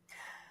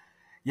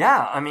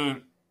 Yeah, I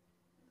mean,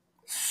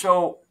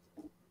 so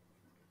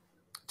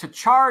to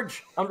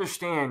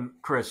understand,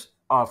 Chris,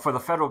 for the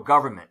federal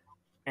government,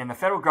 and the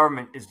federal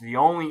government is the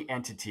only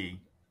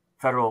entity,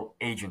 federal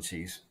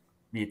agencies,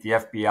 be it the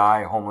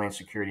FBI, Homeland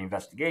Security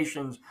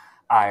Investigations,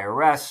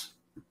 IRS,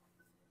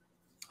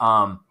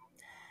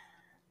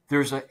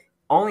 there's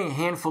only a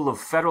handful of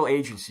federal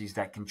agencies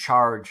that can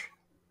charge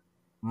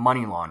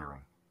money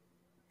laundering.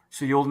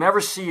 So you'll never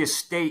see a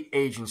state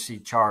agency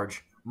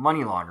charge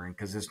money laundering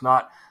because it's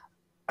not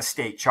a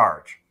state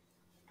charge.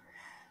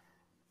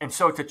 And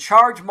so to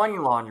charge money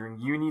laundering,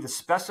 you need a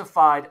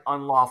specified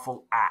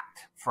unlawful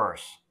act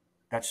first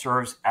that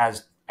serves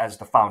as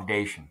the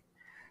foundation.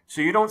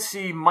 So you don't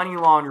see money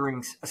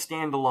laundering a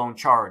standalone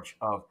charge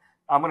of,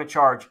 I'm going to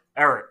charge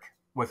Eric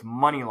with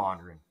money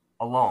laundering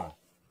alone.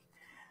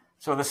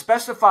 So the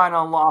specified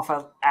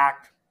unlawful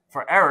act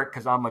for Eric,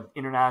 because I'm an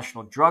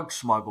international drug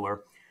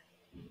smuggler,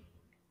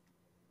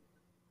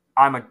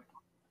 I'm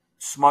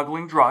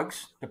smuggling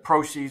drugs. The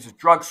proceeds of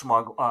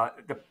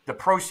the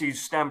proceeds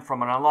stem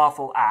from an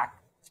unlawful act,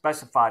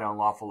 specified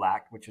unlawful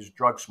act, which is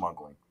drug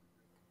smuggling.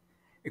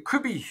 It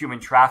could be human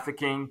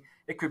trafficking.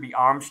 It could be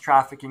arms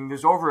trafficking.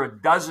 There's over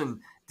a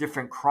dozen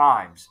different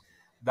crimes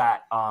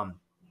that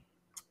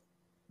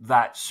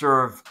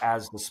serve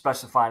as the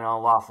specified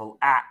unlawful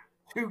act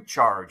to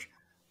charge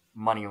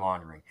money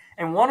laundering,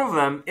 and one of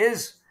them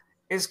is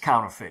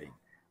counterfeiting.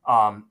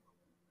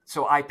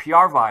 So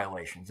IPR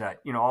violations that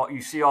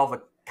you see all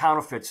the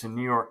counterfeits in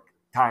New York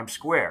Times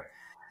Square.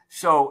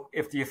 So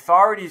if the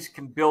authorities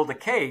can build a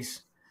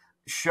case,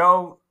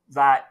 show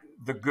that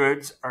the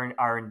goods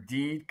are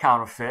indeed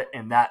counterfeit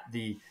and that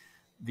the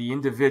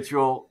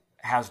individual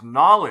has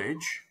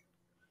knowledge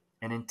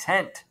and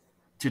intent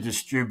to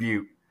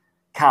distribute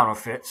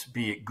counterfeits,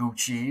 be it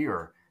Gucci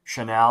or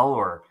Chanel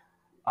or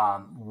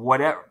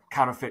whatever,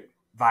 counterfeit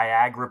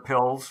Viagra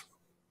pills,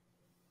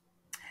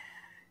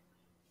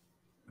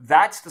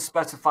 that's the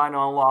specified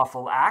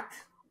unlawful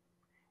act.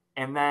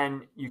 And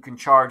then you can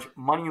charge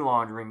money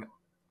laundering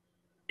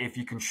if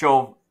you can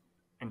show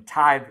and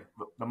tie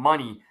the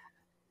money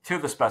to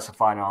the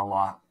specified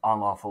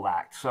unlawful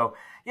act. So,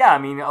 yeah, I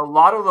mean, a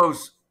lot of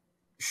those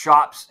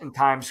shops in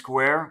Times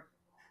Square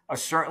are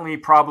certainly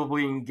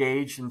probably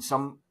engaged in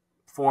some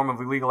form of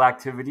illegal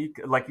activity.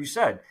 Like you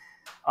said,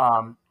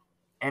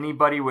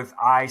 anybody with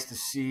eyes to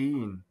see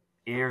and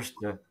ears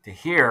to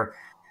hear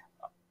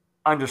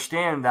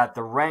understand that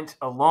the rent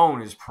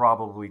alone is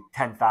probably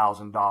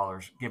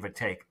 $10,000, give or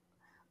take,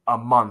 a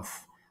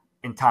month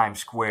in Times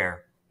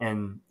Square.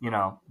 And,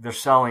 they're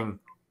selling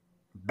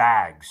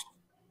bags.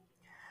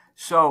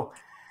 So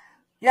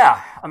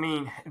Yeah, I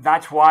mean,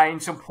 that's why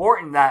it's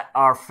important that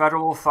our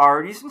federal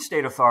authorities and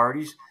state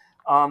authorities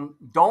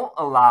don't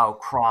allow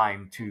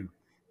crime to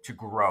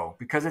grow,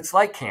 because it's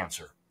like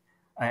cancer.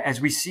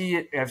 As we see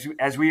it,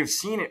 as we have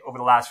seen it over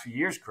the last few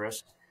years,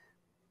 Chris,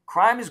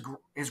 crime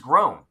is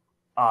grown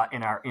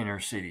in our inner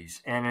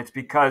cities, and it's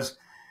because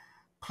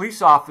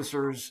police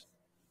officers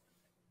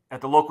at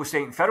the local,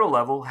 state, and federal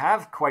level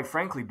have, quite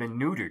frankly, been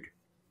neutered,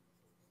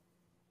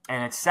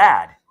 and it's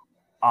sad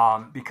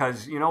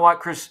because you know what,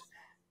 Chris,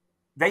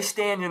 they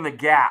stand in the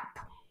gap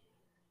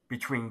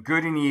between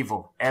good and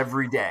evil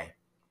every day,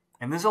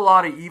 and there's a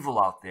lot of evil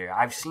out there.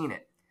 I've seen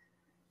it.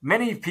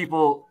 Many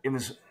people in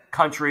this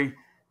country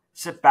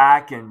sit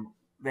back and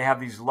they have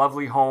these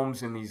lovely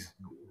homes in these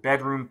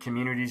bedroom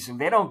communities, and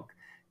they don't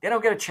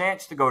get a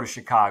chance to go to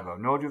Chicago,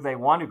 nor do they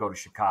want to go to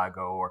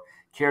Chicago or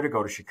care to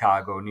go to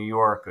Chicago, New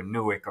York, or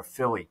Newark, or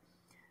Philly.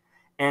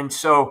 And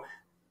so,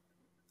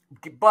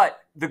 but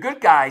the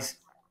good guys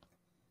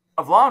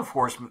of law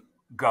enforcement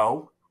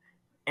go,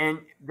 and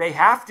they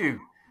have to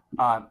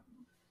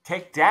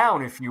take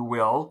down, if you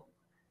will,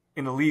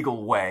 in a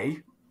legal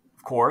way,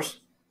 of course,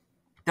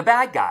 the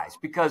bad guys,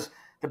 because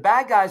the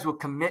bad guys will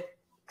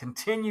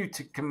continue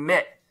to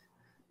commit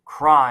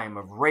crime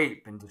of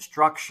rape and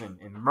destruction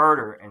and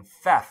murder and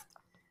theft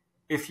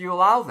if you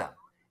allow them.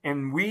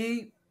 And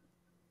we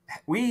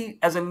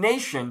as a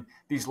nation,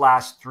 these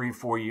last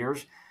 3-4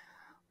 years,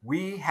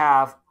 we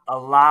have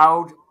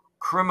allowed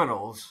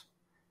criminals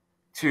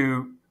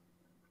to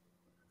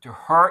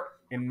hurt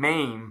and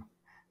maim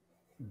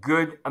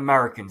good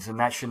Americans, and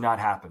that should not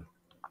happen.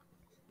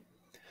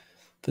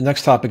 The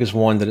next topic is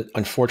one that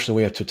unfortunately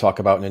we have to talk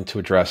about and to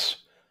address.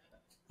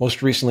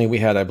 Most recently, we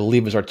had, I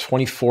believe, was our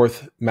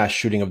 24th mass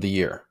shooting of the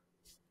year.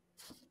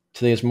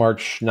 Today is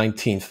March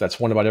 19th. That's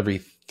one about every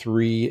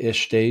 3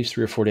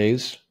 or 4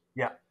 days.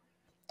 Yeah.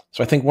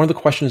 So I think one of the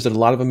questions that a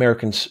lot of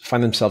Americans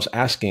find themselves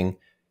asking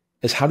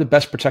is how to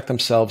best protect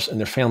themselves and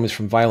their families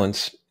from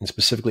violence, and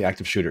specifically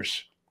active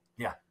shooters.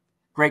 Yeah.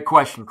 Great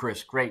question,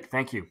 Chris. Great.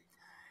 Thank you.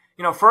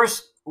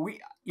 First,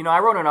 I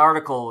wrote an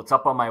article. It's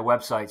up on my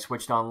website,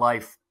 Switched on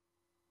Life.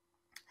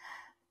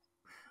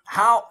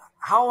 How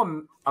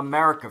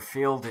America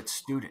failed its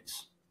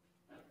students.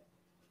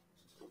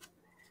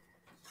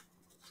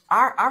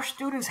 Our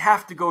students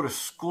have to go to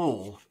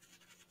school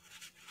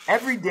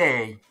every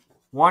day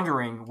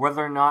wondering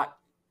whether or not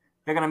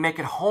they're going to make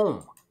it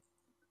home.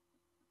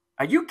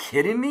 Are you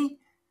kidding me?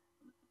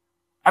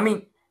 I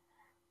mean,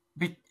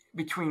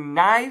 between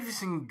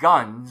knives and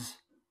guns,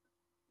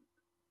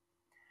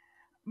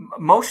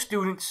 most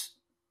students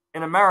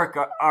in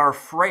America are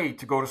afraid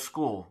to go to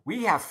school.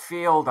 We have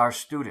failed our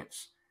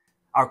students,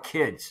 our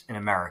kids in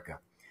America.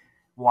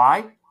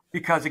 Why?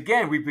 Because,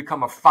 again, we've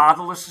become a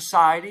fatherless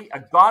society, a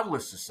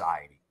godless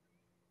society.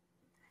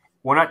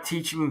 We're not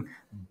teaching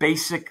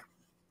basic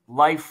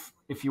life,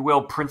 if you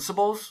will,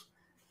 principles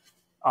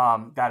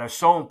that are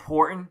so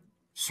important,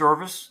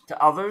 service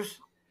to others,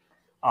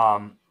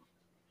 and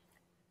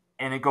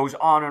it goes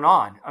on and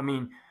on. I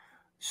mean,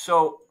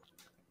 so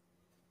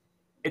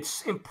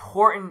it's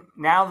important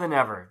now than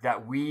ever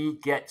that we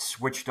get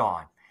switched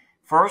on.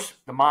 First,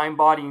 the mind,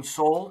 body, and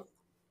soul.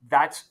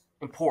 That's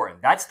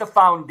important. That's the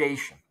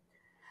foundation.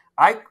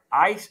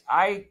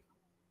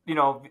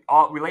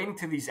 Relating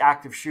to these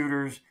active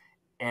shooters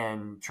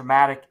and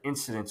traumatic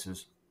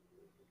incidences,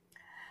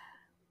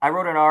 I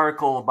wrote an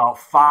article about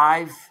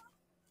 5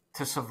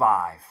 to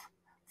survive.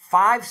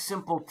 5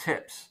 simple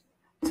tips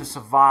to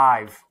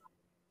survive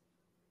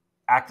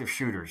active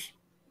shooters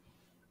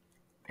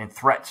and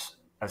threats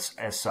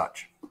as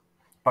such.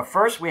 But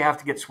first, we have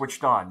to get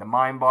switched on, the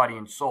mind, body,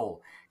 and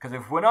soul. Because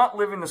if we're not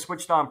living the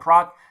switched on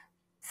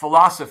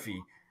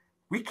philosophy,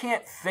 we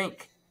can't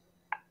think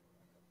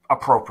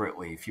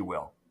appropriately, if you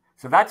will.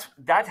 So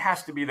that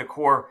has to be the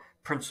core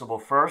principle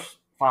first,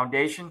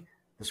 foundation,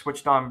 the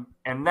switched on,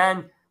 and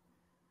then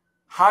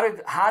how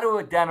to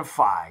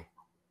identify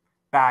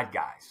bad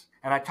guys.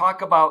 And I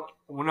talk about,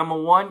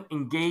 number 1,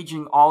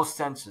 engaging all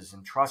senses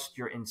and trust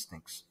your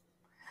instincts.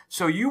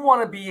 So you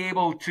want to be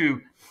able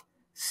to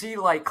see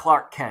like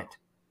Clark Kent.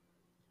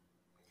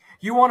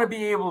 You want to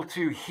be able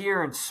to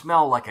hear and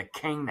smell like a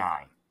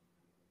canine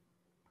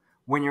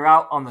when you're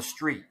out on the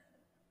street.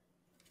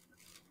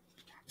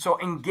 So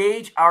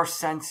engage our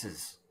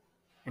senses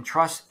and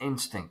trust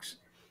instincts.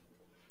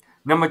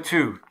 Number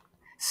 2,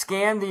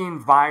 scan the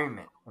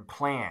environment and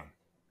plan.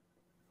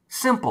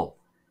 Simple.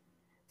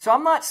 So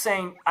I'm not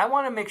saying, I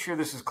want to make sure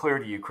this is clear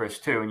to you, Chris,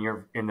 too, and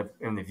you're in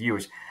the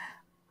viewers.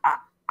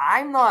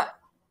 I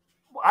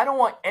don't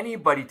want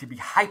anybody to be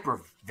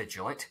hyper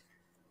vigilant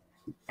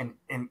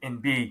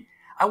and be.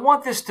 I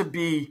want this to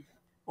be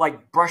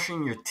like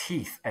brushing your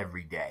teeth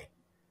every day.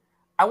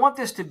 I want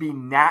this to be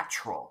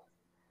natural,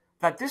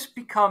 that this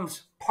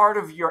becomes part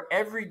of your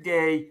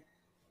everyday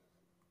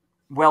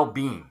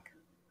well-being,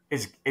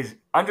 is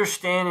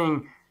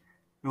understanding,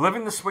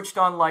 living the switched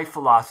on life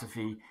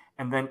philosophy,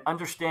 and then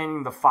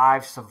understanding the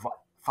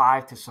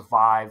 5 to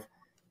survive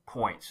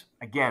points.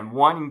 Again,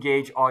 1,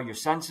 engage all your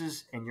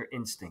senses and your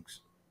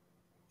instincts.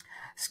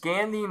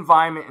 Scan the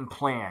environment and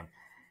plan.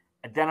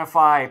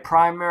 identify a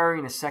primary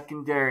and a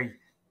secondary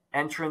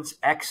entrance,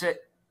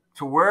 exit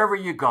to wherever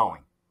you're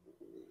going.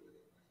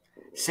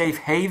 Safe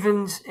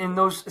havens in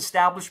those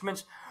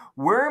establishments.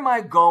 Where am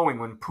I going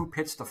when poop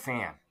hits the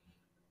fan?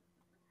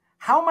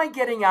 How am I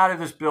getting out of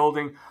this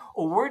building?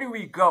 Or where do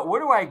we go? Where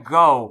do I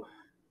go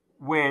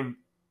when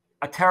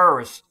a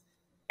terrorist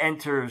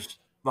enters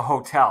the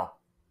hotel?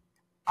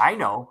 I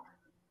know.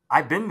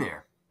 I've been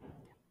there.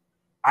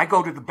 I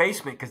go to the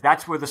basement because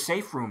that's where the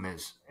safe room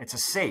is. It's a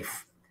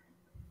safe.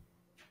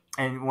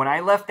 And when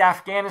I left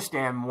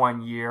Afghanistan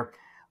one year,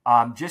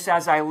 just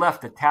as I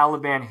left, the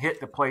Taliban hit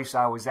the place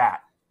I was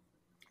at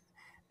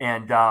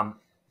and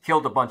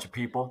killed a bunch of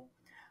people.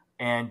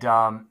 And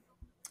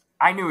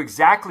I knew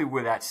exactly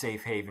where that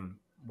safe haven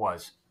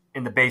was,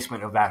 in the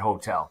basement of that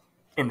hotel,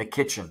 in the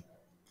kitchen,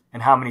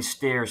 and how many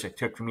stairs it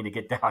took for me to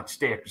get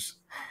downstairs.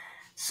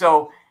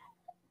 So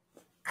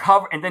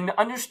cover, and then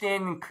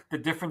understanding the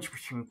difference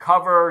between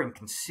cover and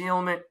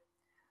concealment,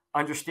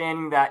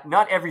 understanding that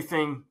not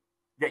everything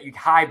that you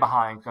hide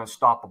behind is going to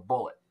stop a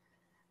bullet.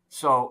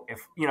 So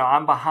if,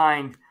 I'm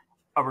behind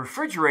a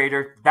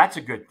refrigerator, that's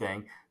a good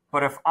thing.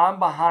 But if I'm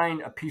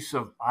behind a piece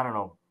of,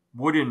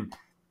 wooden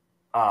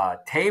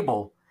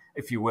table,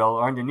 if you will,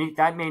 or underneath,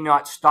 that may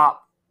not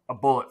stop a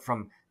bullet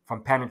from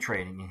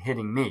penetrating and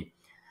hitting me.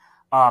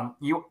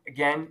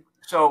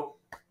 So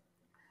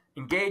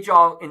engage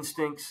all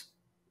instincts,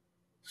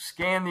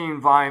 scan the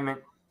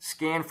environment,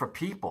 scan for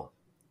people.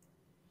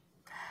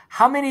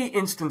 How many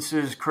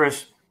instances,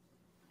 Chris,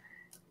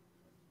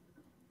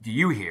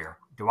 do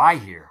I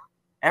hear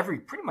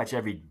pretty much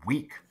every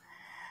week?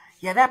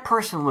 Yeah, that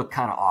person looked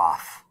kind of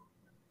off.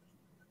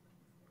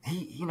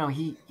 He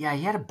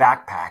had a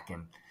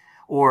backpack,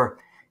 or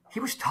he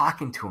was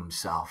talking to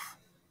himself.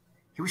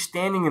 He was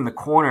standing in the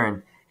corner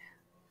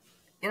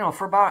and,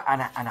 for about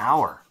an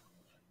hour,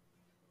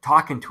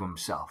 talking to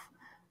himself.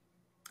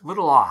 A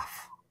little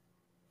off.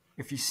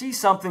 If you see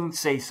something,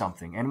 say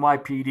something.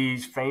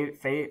 NYPD's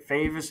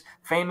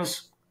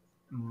famous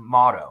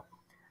motto.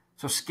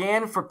 So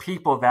scan for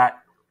people that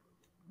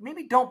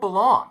maybe don't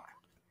belong.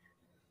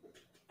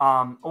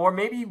 Or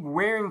maybe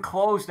wearing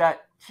clothes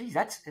that,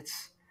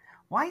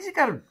 why has he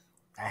got a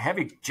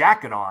heavy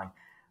jacket on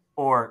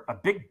or a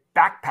big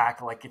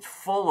backpack like it's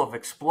full of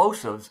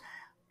explosives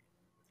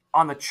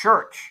on the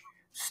church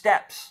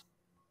steps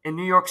in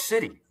New York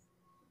City?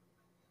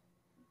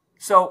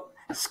 So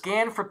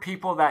scan for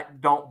people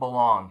that don't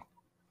belong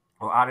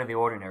or out of the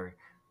ordinary.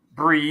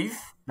 Breathe.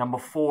 Number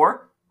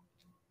 4,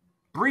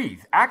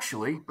 breathe.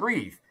 Actually,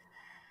 breathe.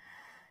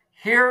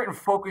 Hear and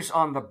focus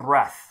on the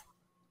breath.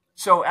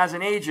 So as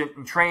an agent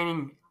in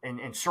training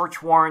and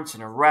search warrants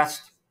and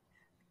arrest,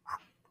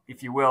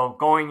 if you will,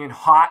 going in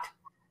hot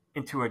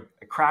into a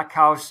crack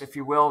house, if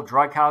you will,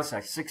 drug house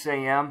at 6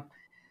 a.m.,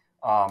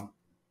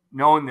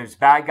 knowing there's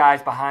bad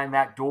guys behind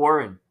that door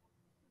and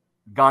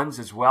guns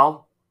as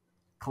well,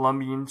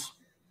 Colombians.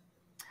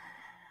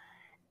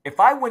 If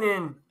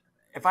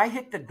I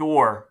hit the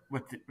door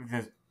with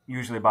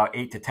usually about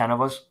 8 to 10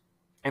 of us,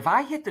 if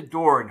I hit the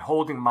door and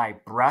holding my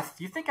breath,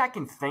 do you think I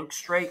can think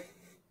straight?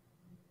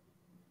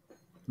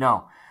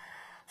 No.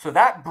 So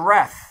that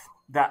breath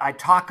that I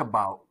talk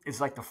about is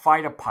like the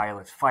fighter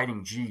pilots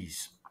fighting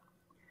G's.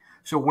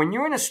 So when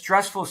you're in a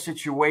stressful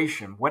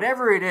situation,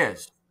 whatever it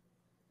is,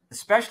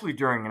 especially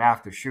during an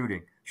after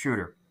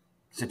shooter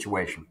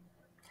situation,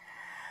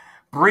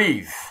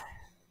 breathe.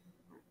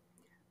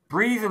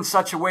 Breathe in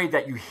such a way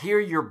that you hear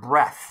your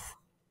breath.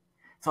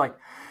 It's like,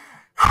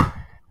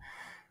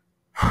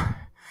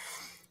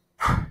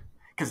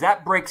 because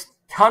that breaks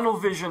tunnel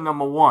vision,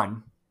 number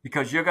 1,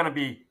 because you're going to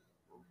be,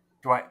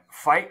 do I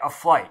fight or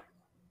flight?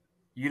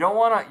 You don't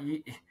want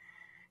to.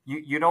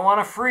 You don't want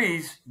to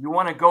freeze. You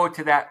want to go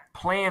to that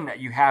plan that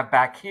you have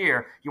back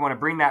here. You want to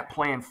bring that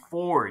plan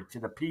forward to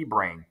the P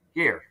brain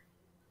here.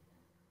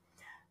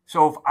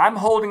 So if I'm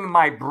holding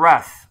my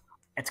breath,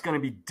 it's going to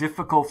be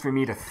difficult for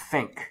me to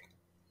think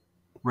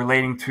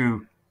relating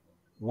to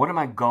where am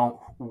I going?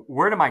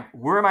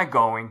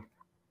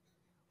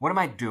 What am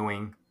I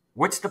doing?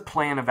 What's the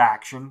plan of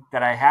action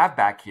that I have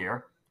back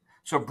here?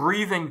 So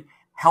breathing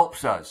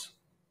helps us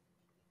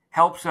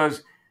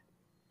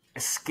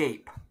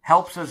escape,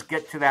 helps us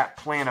get to that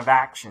plan of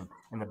action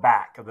in the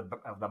back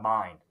of the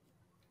mind.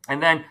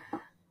 And then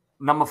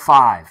number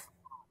 5,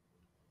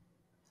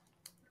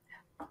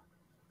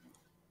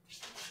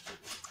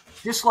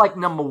 just like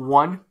number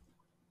 1,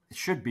 it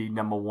should be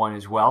number 1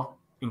 as well,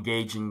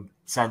 engaging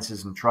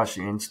senses and trust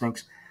your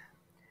instincts.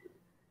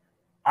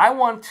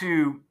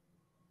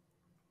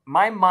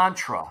 My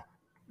mantra,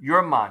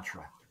 your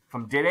mantra,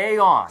 from today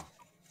on,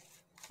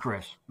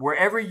 Chris,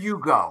 wherever you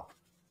go,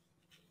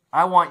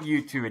 I want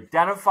you to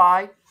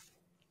identify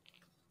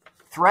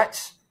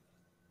threats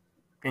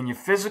in your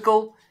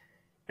physical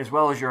as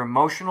well as your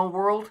emotional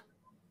world.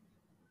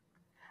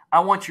 I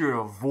want you to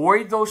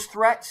avoid those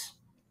threats.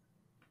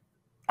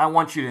 I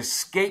want you to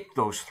escape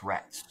those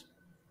threats.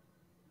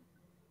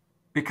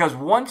 Because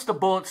once the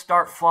bullets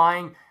start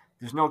flying,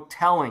 there's no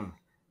telling,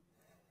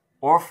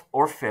 or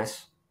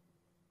fists,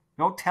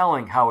 no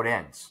telling how it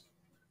ends.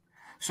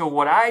 So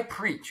what I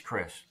preach,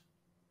 Chris,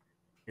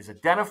 is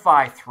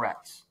identify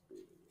threats,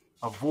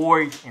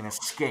 avoid and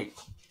escape,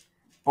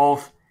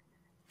 both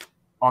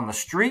on the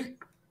street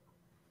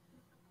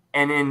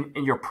and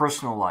in your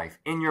personal life,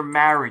 in your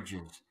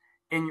marriages,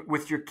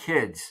 with your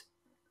kids.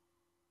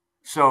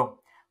 So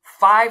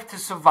 5 to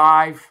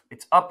survive.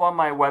 It's up on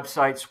my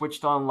website,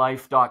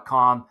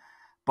 switchedonlife.com.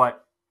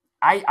 But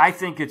I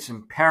think it's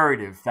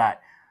imperative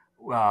that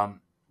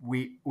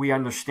we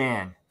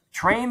understand.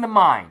 Train the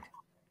mind.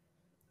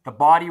 The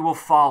body will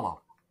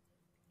follow.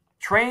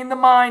 Train the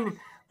mind.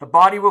 The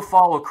body will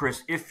follow,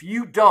 Chris. If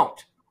you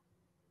don't,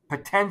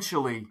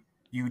 potentially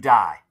you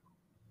die.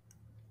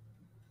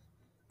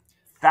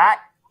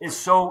 That is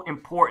so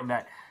important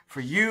that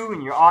for you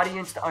and your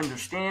audience to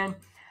understand,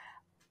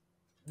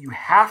 you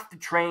have to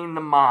train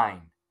the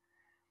mind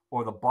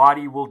or the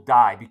body will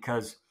die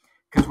because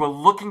we're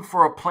looking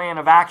for a plan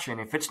of action.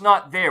 If it's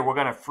not there, we're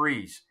going to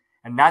freeze.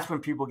 And that's when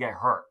people get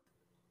hurt.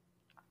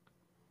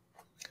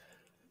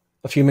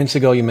 A few minutes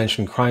ago, you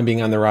mentioned crime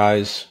being on the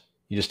rise.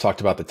 You just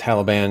talked about the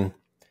Taliban.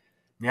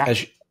 Yeah.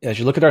 As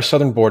you look at our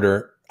southern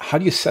border, how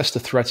do you assess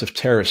the threats of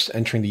terrorists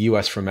entering the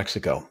U.S. from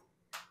Mexico?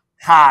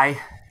 High.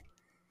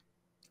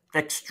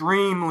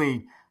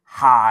 Extremely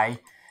high.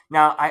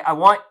 Now, I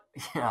want,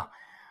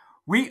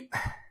 there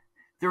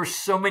are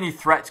so many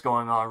threats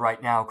going on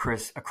right now,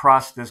 Chris,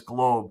 across this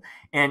globe.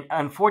 And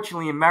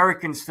unfortunately,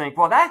 Americans think,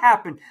 well,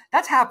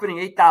 that's happening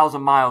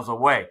 8,000 miles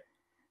away.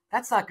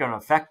 That's not going to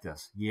affect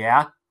us.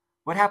 Yeah.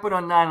 What happened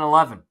on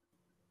 9/11?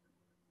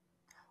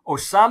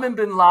 Osama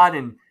bin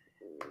Laden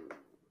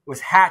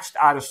was hatched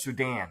out of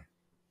Sudan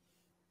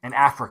and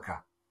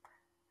Africa.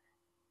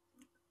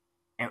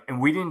 And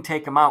we didn't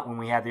take him out when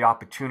we had the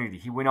opportunity.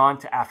 He went on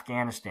to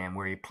Afghanistan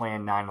where he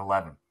planned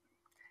 9/11.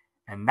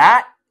 And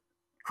that,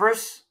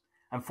 Chris,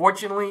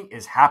 unfortunately,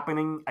 is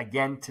happening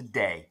again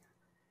today.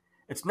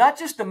 It's not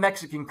just the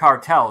Mexican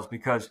cartels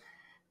because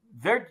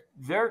they're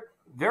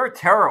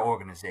terror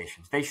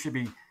organizations. They should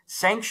be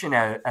sanctioned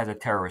as a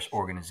terrorist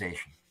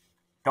organization.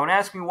 Don't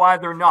ask me why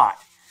they're not.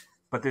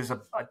 But there's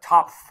a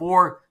top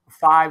 4 or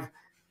 5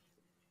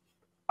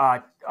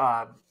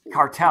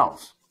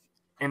 cartels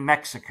in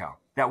Mexico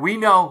that we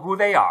know who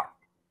they are.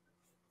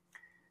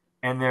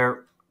 And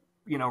they're,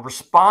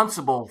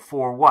 responsible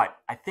for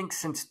what? I think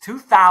since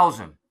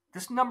 2000,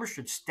 this number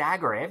should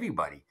stagger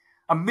everybody.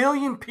 1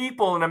 million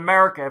people in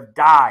America have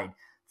died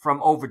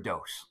from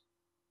overdose.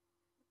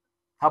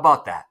 How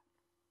about that?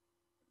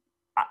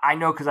 I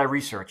know because I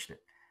researched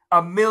it.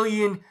 1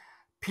 million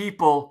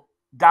people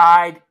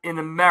died in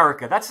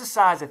America. That's the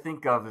size I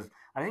think of.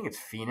 I think it's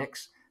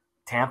Phoenix,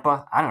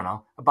 Tampa. I don't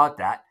know about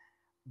that.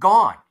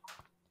 Gone.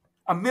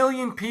 1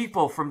 million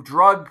people from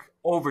drug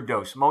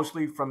overdose,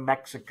 mostly from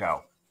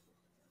Mexico,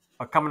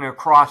 are coming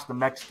across the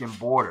Mexican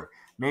border.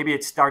 Maybe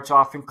it starts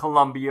off in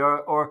Colombia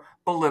or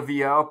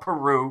Bolivia or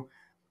Peru,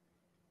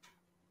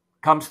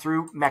 comes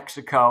through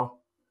Mexico.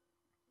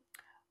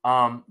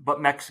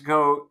 But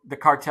Mexico, the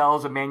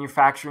cartels are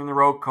manufacturing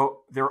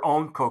their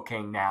own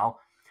cocaine now.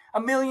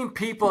 1 million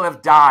people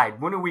have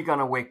died. When are we going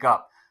to wake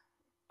up?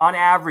 On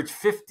average,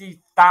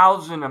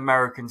 50,000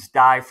 Americans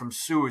die from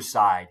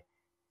suicide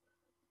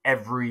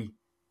every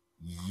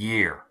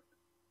year.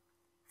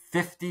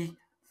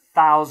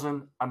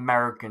 50,000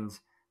 Americans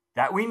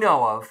that we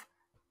know of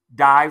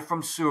die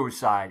from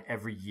suicide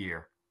every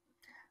year.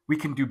 We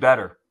can do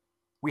better.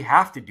 We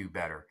have to do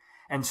better.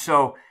 And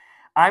so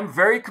I'm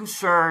very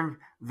concerned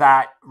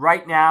that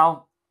right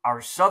now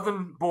our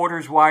southern border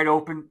is wide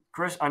open.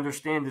 Chris,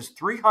 understand there's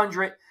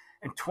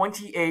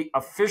 328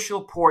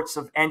 official ports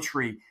of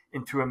entry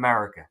into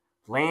America.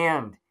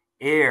 Land,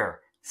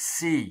 air,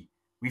 sea.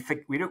 We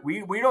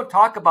don't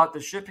talk about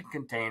the shipping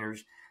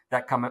containers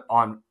that come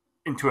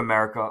into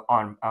America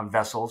on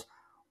vessels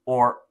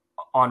or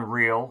on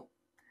rail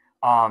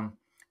that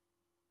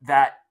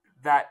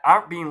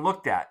aren't being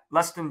looked at.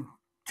 Less than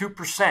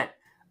 2%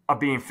 are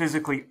being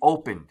physically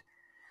opened.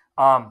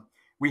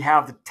 We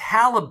have the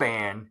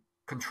Taliban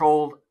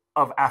controlled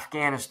of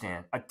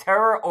Afghanistan. A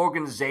terror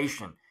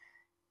organization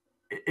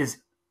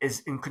is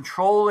in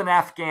control in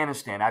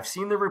Afghanistan. I've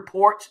seen the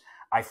reports.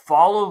 I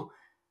follow.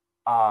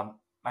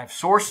 I have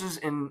sources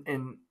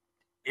in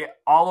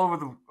all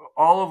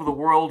over the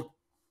world.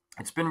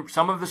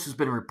 Some of this has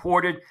been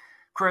reported,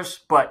 Chris,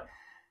 but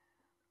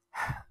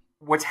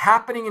what's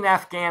happening in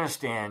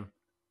Afghanistan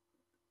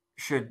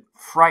should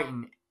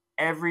frighten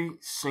every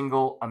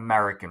single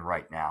American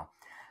right now.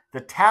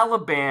 The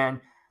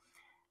Taliban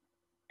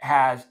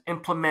has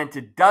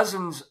implemented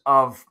dozens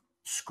of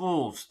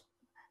schools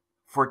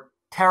for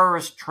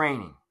terrorist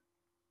training.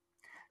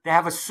 They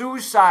have a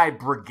suicide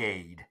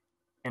brigade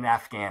in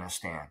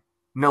Afghanistan,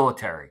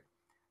 military.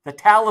 The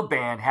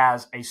Taliban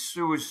has a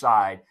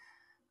suicide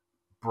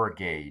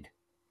brigade.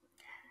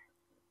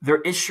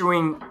 They're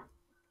issuing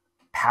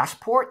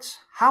passports.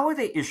 How are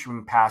they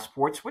issuing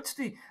passports? What's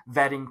the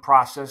vetting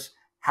process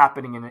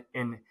happening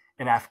in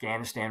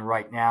Afghanistan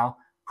right now?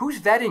 Who's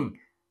vetting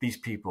these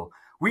people?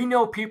 We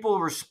know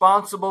people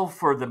responsible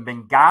for the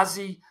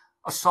Benghazi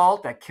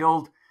assault that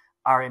killed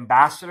our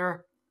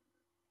ambassador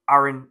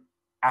are in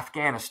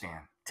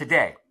Afghanistan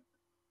today.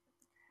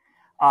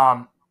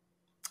 The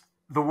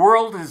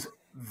world is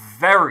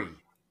very,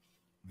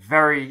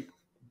 very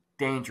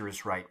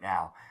dangerous right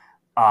now,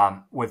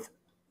 with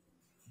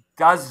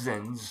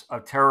dozens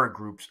of terror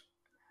groups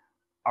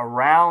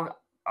around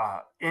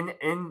in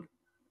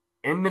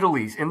the Middle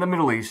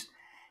East,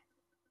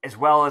 as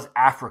well as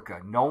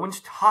Africa. No one's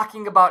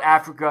talking about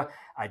Africa.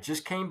 I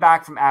just came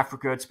back from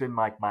Africa. It's been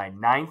like my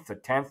 9th or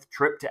 10th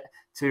trip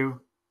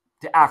to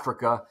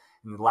Africa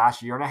in the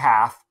last year and a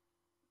half.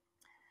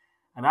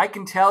 And I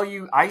can tell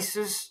you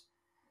ISIS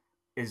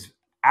is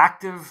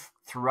active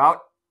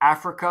throughout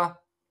Africa.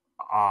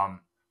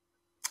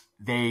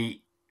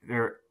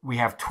 We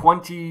have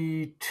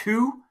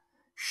 22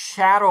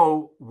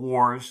 shadow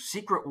wars,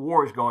 secret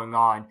wars going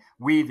on.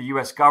 We, the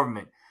U.S.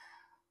 government,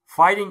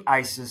 fighting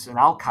ISIS and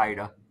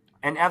Al-Qaeda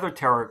and other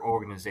terror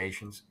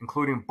organizations,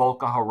 including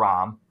Boko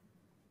Haram,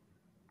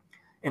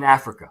 in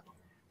Africa.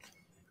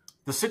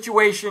 The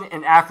situation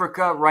in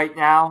Africa right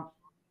now,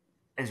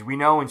 as we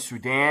know, in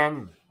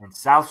Sudan and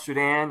South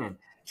Sudan and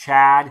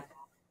Chad,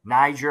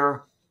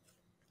 Niger,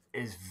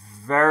 is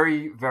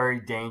very, very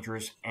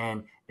dangerous.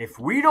 And if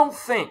we don't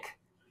think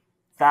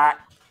that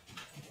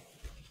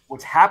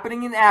what's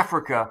happening in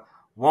Africa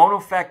won't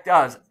affect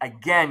us,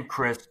 again,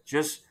 Chris,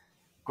 just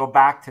go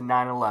back to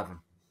 9/11.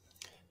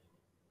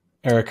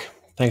 Eric,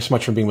 thanks so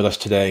much for being with us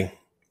today.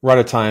 We're out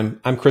of time.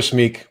 I'm Chris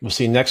Meek. We'll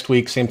see you next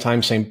week, same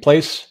time, same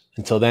place.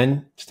 Until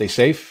then, stay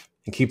safe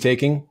and keep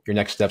taking your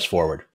next steps forward.